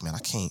other." It's like, man, I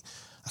can't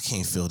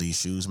fill these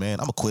shoes,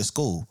 man. I'm gonna quit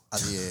school.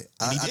 He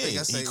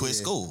quit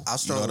school. I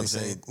strongly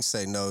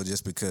say no,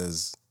 just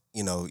because,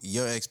 you know,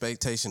 your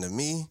expectation of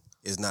me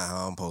is not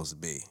how I'm supposed to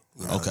be.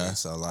 You know what I mean?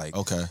 So, like,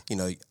 you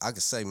know, I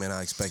could say, man,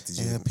 I expected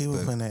you. Yeah, people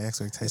putting their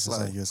expectations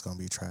on you, it's gonna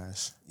be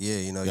trash. Yeah,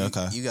 you know,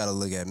 you got to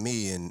look at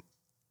me and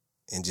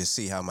just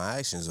see how my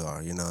actions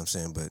are. You know what I'm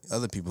saying? But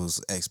other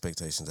people's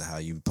expectations of how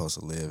you supposed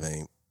to live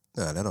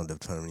that don't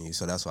determine you.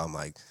 So that's why I'm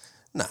like,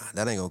 nah,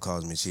 that ain't gonna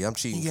cause me to cheat. I'm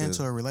cheating. You get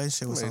into a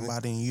relationship with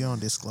somebody and you don't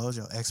disclose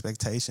your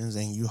expectations,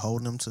 and you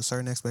hold them to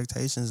certain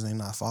expectations, and they're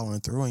not following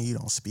through, and you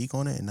don't speak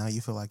on it, and now you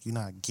feel like you're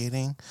not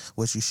getting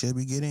what you should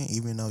be getting,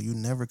 even though you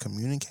never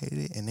communicated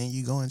it, and then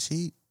you go and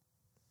cheat.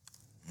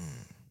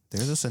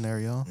 There's a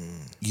scenario.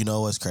 You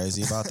know what's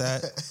crazy about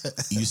that?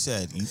 You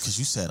said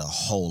a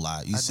whole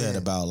lot. You said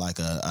about like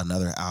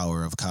another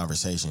hour of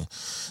conversation.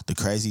 The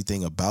crazy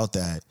thing about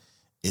that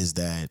is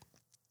that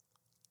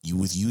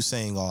with you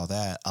saying all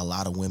that, a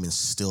lot of women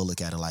still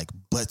look at it like,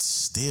 but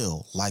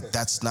still, like,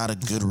 that's not a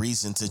good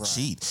reason to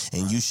cheat,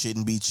 and you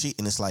shouldn't be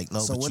cheating. It's like, no,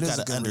 so but you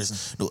got to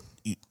understand.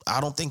 I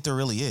don't think there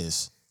really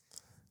is.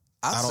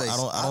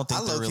 I don't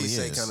think there really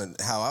say is. kind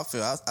of how I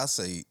feel. I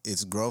say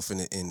it's growth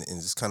and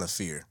it's kind of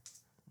fear.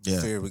 Yeah.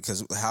 Fear,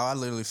 because how I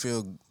literally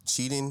feel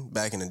cheating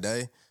back in the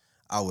day,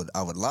 I would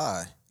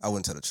lie. I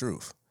wouldn't tell the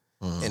truth.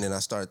 Mm-hmm. And then I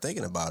started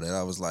thinking about it.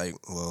 I was like,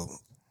 well,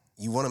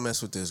 you want to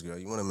mess with this girl.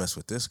 You want to mess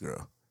with this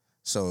girl.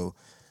 So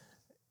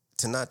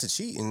to not to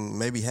cheat and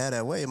maybe have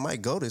that way, it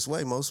might go this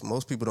way.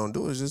 Most people don't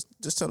do it.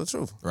 Just tell the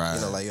truth. Right.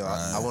 You know, like, yo,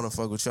 I want to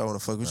fuck with you. I want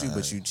to fuck with you.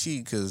 But you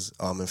cheat because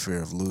I'm in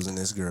fear of losing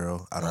this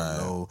girl. I don't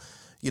know.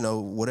 You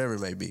know, whatever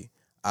it may be.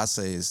 I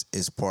say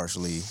it's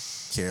partially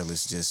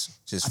careless,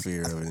 just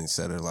fear of it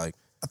instead of like.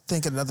 I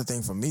think another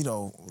thing for me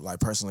though, like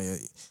personally,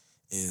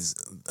 is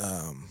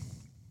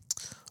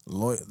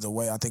the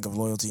way I think of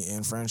loyalty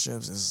in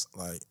friendships is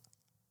like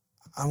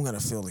I'm gonna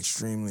feel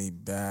extremely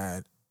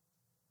bad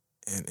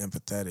and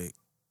empathetic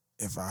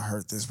if I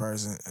hurt this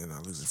person and I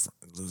lose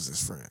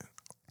this friend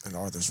and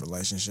or this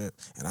relationship.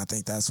 And I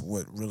think that's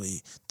what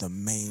really the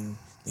main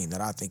thing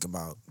that I think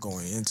about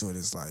going into it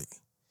is like.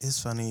 It's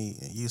funny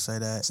you say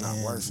that, not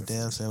and worth it.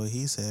 Dev said what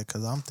he said,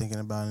 because I'm thinking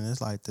about it, and it's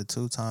like the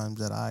 2 times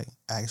that I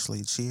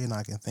actually cheated, and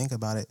I can think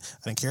about it,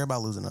 I didn't care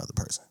about losing another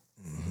person.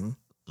 Mm-hmm.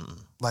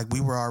 Like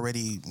we were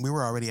already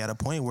at a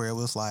point where it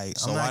was like,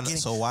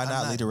 So why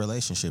not lead a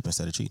relationship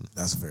instead of cheating?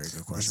 That's a very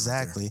good question.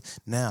 Exactly.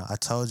 Now, I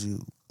told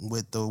you,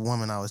 with the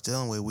woman I was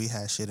dealing with, we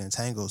had shit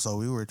entangled, so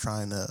we were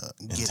trying to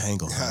get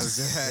Entangled. Yeah.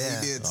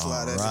 He did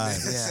slide that in Right.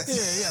 there.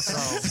 Yeah.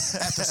 So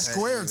at the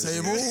square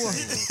table.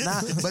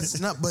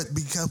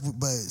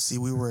 but see,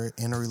 we were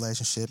in a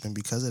relationship, and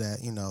because of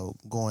that, you know,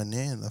 going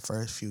in the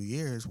first few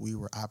years, we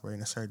were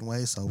operating a certain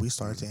way, so we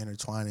started to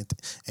intertwine,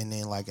 and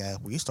then like as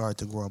we started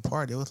to grow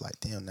apart, it was like,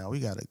 damn, now we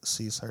got to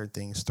see certain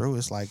things through.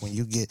 It's like when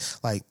you get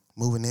like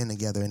moving in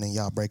together, and then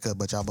y'all break up,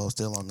 but y'all both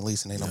still on the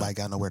lease, and ain't nobody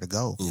got nowhere to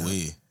go.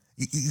 Ooh-wee.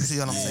 You see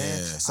what I'm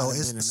saying? So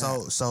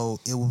so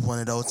it was one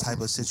of those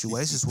type of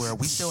situations where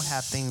we still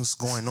have things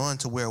going on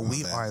to where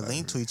we are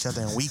linked to each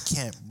other and we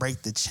can't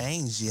break the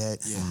chains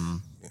yet.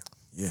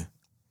 Yeah.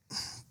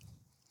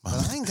 But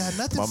I ain't got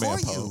nothing for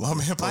you. My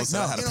man posted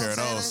I had a you know pair of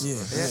what I'm those. saying?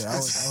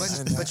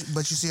 Yeah.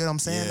 But you see what I'm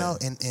saying Yeah.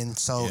 though? And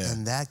so Yeah.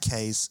 in that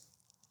case,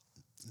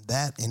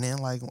 that, and then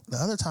like the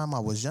other time I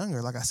was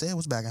younger, like I said, it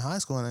was back in high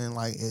school, and then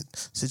like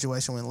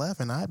situation went left,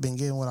 and I had been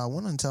getting what I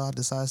wanted until I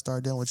decided to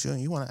start dealing with you,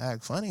 and you want to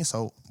act funny,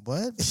 so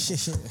what?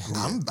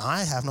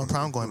 I have no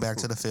problem going back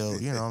to the field.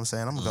 You know what I'm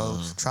saying? I'm gonna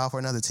go try for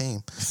another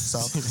team. So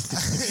Pick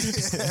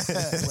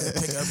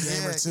up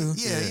game or two.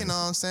 Yeah, you know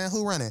what I'm saying?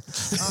 Who running?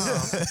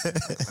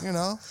 You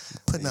know,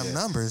 putting up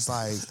numbers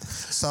like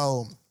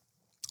so.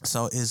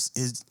 So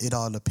it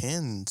all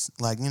depends.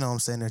 Like, you know what I'm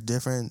saying? There's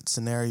different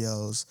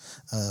scenarios,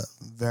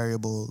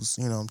 variables,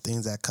 you know,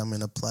 things that come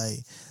into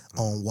play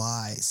on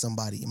why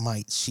somebody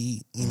might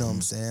cheat. You know what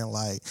I'm saying?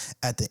 Like,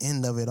 at the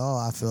end of it all,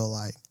 I feel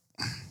like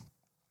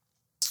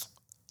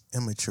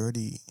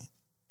immaturity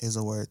is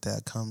a word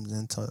that comes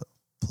into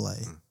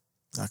play.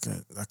 I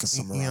could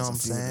summarize You know what I'm a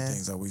few of the saying?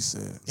 things that we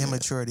said.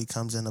 Immaturity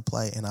comes into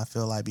play, and I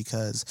feel like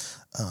because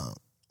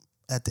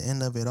at the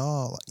end of it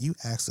all, you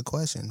ask the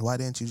question, why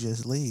didn't you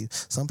just leave?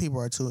 Some people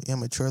are too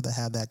immature to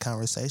have that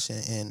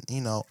conversation and,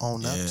 you know,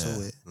 own up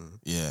to it.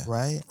 Yeah.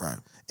 Right? Right.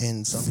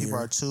 And some people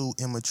are too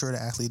immature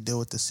to actually deal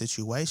with the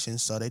situation,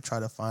 so they try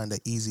to find an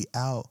easy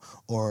out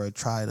or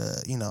try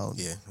to, you know.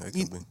 Yeah, that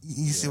You, could be.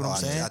 you see what I'm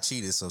saying? I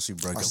cheated, so she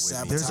broke up with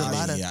me. There's a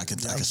lot of I could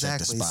check the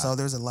exactly. spot. So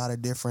there's a lot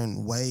of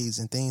different ways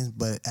and things,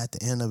 but at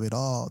the end of it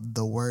all,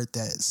 the word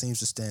that seems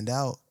to stand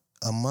out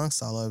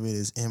amongst all of it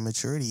is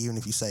immaturity. Even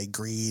if you say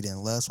greed and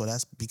lust, well,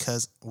 that's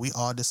because we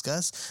all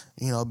discuss,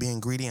 you know, being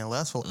greedy and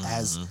lustful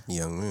as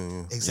Young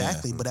man, yeah.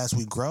 exactly. But as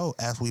we grow,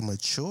 as we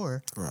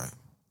mature, Right.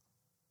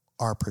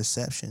 our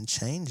perception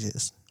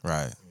changes.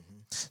 Right.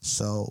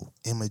 So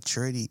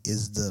immaturity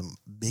is the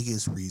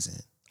biggest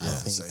reason. I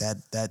think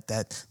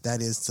that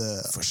is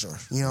the For sure.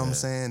 You know what I'm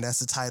saying? That's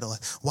the title.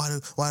 Like, why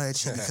do they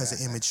cheat? Because of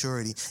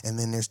immaturity. And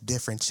then there's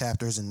different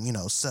chapters and, you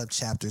know, sub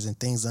chapters and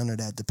things under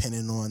that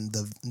depending on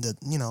the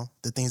you know,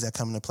 the things that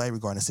come into play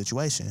regarding the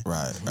situation.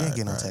 Right. You ain't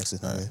getting no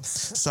Texas nigga.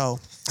 So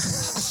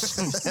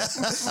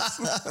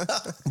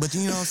but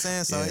you know what I'm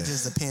saying? So it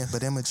just depends.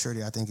 But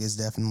immaturity, I think, is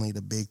definitely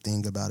the big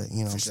thing about it. You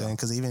know what I'm saying?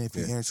 Because even if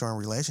you're into a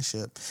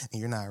relationship and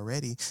you're not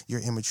ready,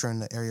 you're immature in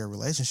the area of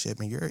relationship,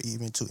 and you're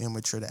even too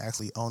immature to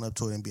actually own up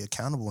to it and be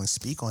accountable and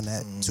speak on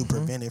that to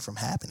prevent it from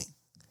happening.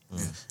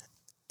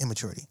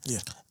 Immaturity. Yeah.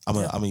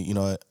 I mean, you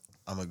know what?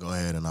 I'm gonna go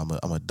ahead and I'm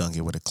gonna dunk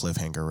it with a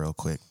cliffhanger real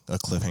quick. A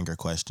cliffhanger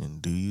question.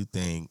 Do you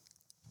think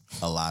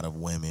a lot of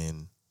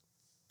women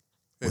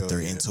with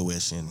their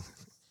intuition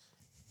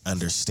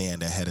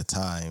understand ahead of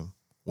time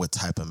what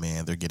type of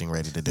man they're getting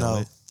ready to deal No.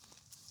 with?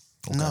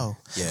 Okay. No.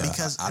 Yeah,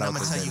 Because I and don't I'm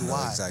gonna think tell they you know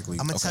why. exactly.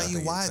 I'm gonna Okay, tell you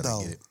I why get it.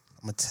 though.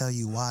 I'm gonna tell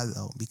you why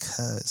though.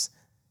 Because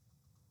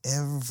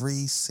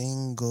every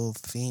single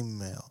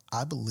female,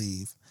 I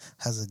believe,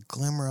 has a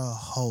glimmer of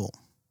hope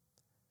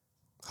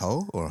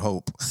Hoe or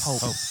hope?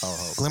 Hope.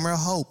 Hope. Glimmer of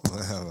hope.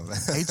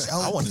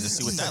 I wanted to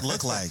see what that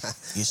looked like.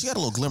 Yeah, she got a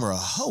little glimmer of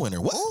hoe in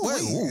her. What?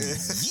 Ooh, yeah.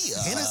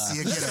 Hennessy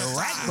will get it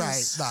right.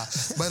 Nah,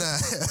 but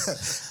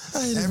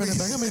I ain't even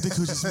back. I made the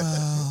coochie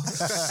smile.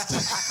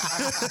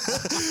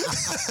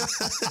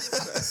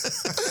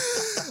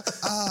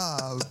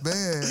 oh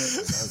man,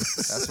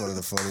 That's one of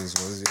the funniest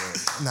ones. Yeah.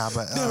 nah,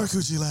 but Never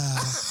coochie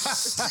loud.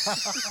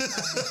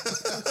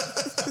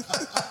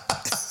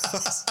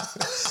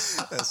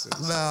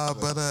 nah,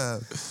 but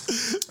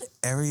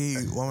every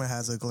woman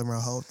has a glimmer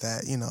of hope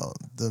that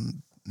the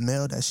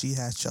male that she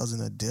has chosen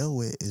to deal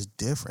with is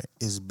different,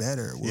 is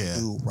better, will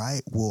do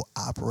right, will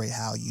operate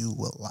how you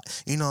would like.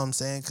 You know what I'm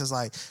saying? Because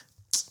like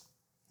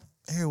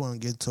everyone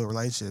get into a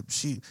relationship.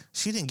 She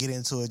didn't get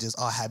into it just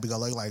all happy go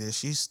lucky like this.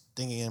 She's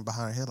thinking in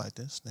behind her head like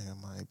this nigga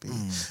might be.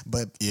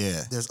 But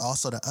Yeah. there's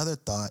also the other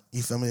thought.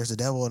 You feel me? There's the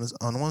devil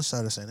on one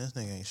side of saying this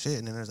nigga ain't shit,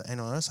 and then there's the on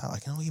the other side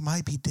like he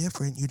might be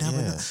different. You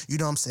never know. You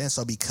know what I'm saying?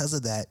 So because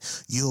of that,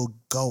 you'll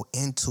go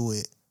into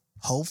it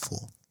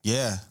hopeful.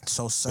 Yeah.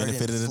 So certain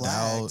Benefit of the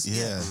flags, doubt.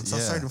 Yeah. So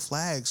certain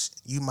flags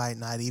you might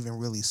not even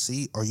really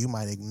see or you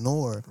might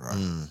ignore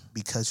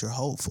because you're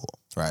hopeful.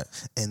 Right.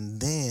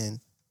 And then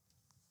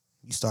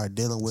you start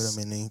dealing with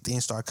them and then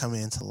things start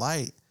coming into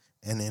light.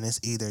 And then it's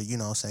either, you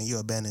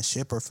abandon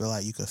ship or feel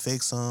like you could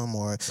fix them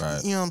or,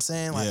 you know what I'm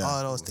saying? Like all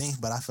of those things.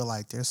 But I feel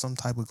like there's some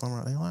type of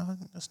glimmer. Like,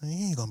 this nigga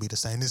ain't going to be the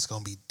same. This is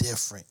going to be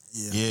different.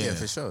 Yeah,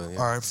 for sure. Yeah.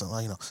 Or,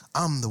 like,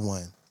 I'm the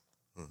one.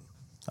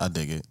 I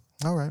dig it.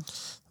 All right.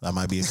 That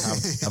might be a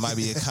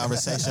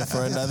conversation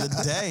for another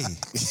day.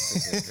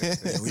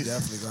 Yeah, we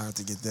definitely gonna have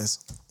to get this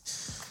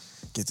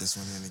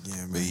one in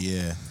again, man. But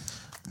yeah.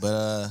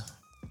 But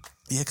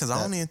Yeah, because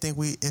I don't even think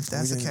if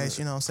that's we the didn't- case,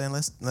 you know what I'm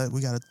saying,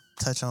 we got to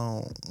touch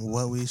on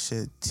what we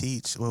should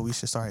teach, what we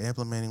should start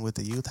implementing with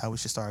the youth, how we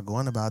should start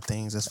going about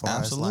things as far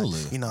Absolutely.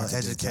 as like,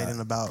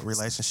 educating about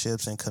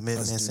relationships and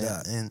commitments do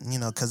that. and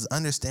because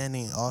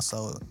understanding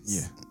also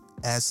Yeah,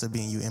 adds to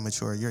being you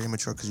immature. You're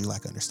immature because you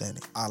lack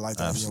understanding. I like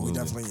that. Absolutely.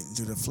 Yeah, we definitely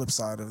do the flip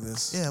side of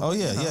this. Yeah. oh but,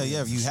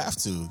 yeah. You have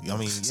to. I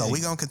mean, So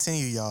we gonna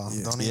continue, y'all.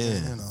 Yeah. Don't yeah,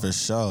 even, for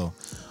sure.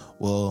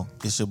 Well,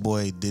 it's your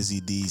boy Dizzy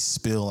D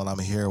Spill, and I'm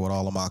here with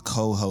all of my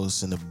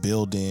co-hosts in the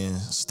building.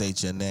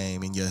 State your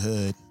name and your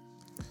hood.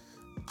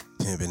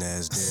 Pimping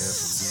ass dad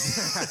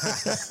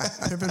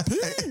Pimpin' P.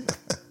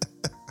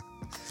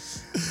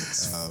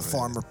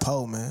 Farmer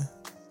Poe, man.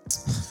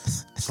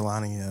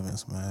 Jelani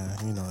Evans, man.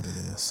 You know what it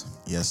is.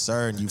 Yes,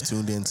 sir. And you've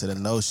tuned into The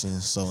Notion.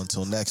 So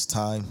until next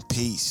time,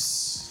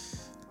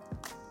 peace.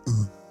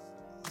 from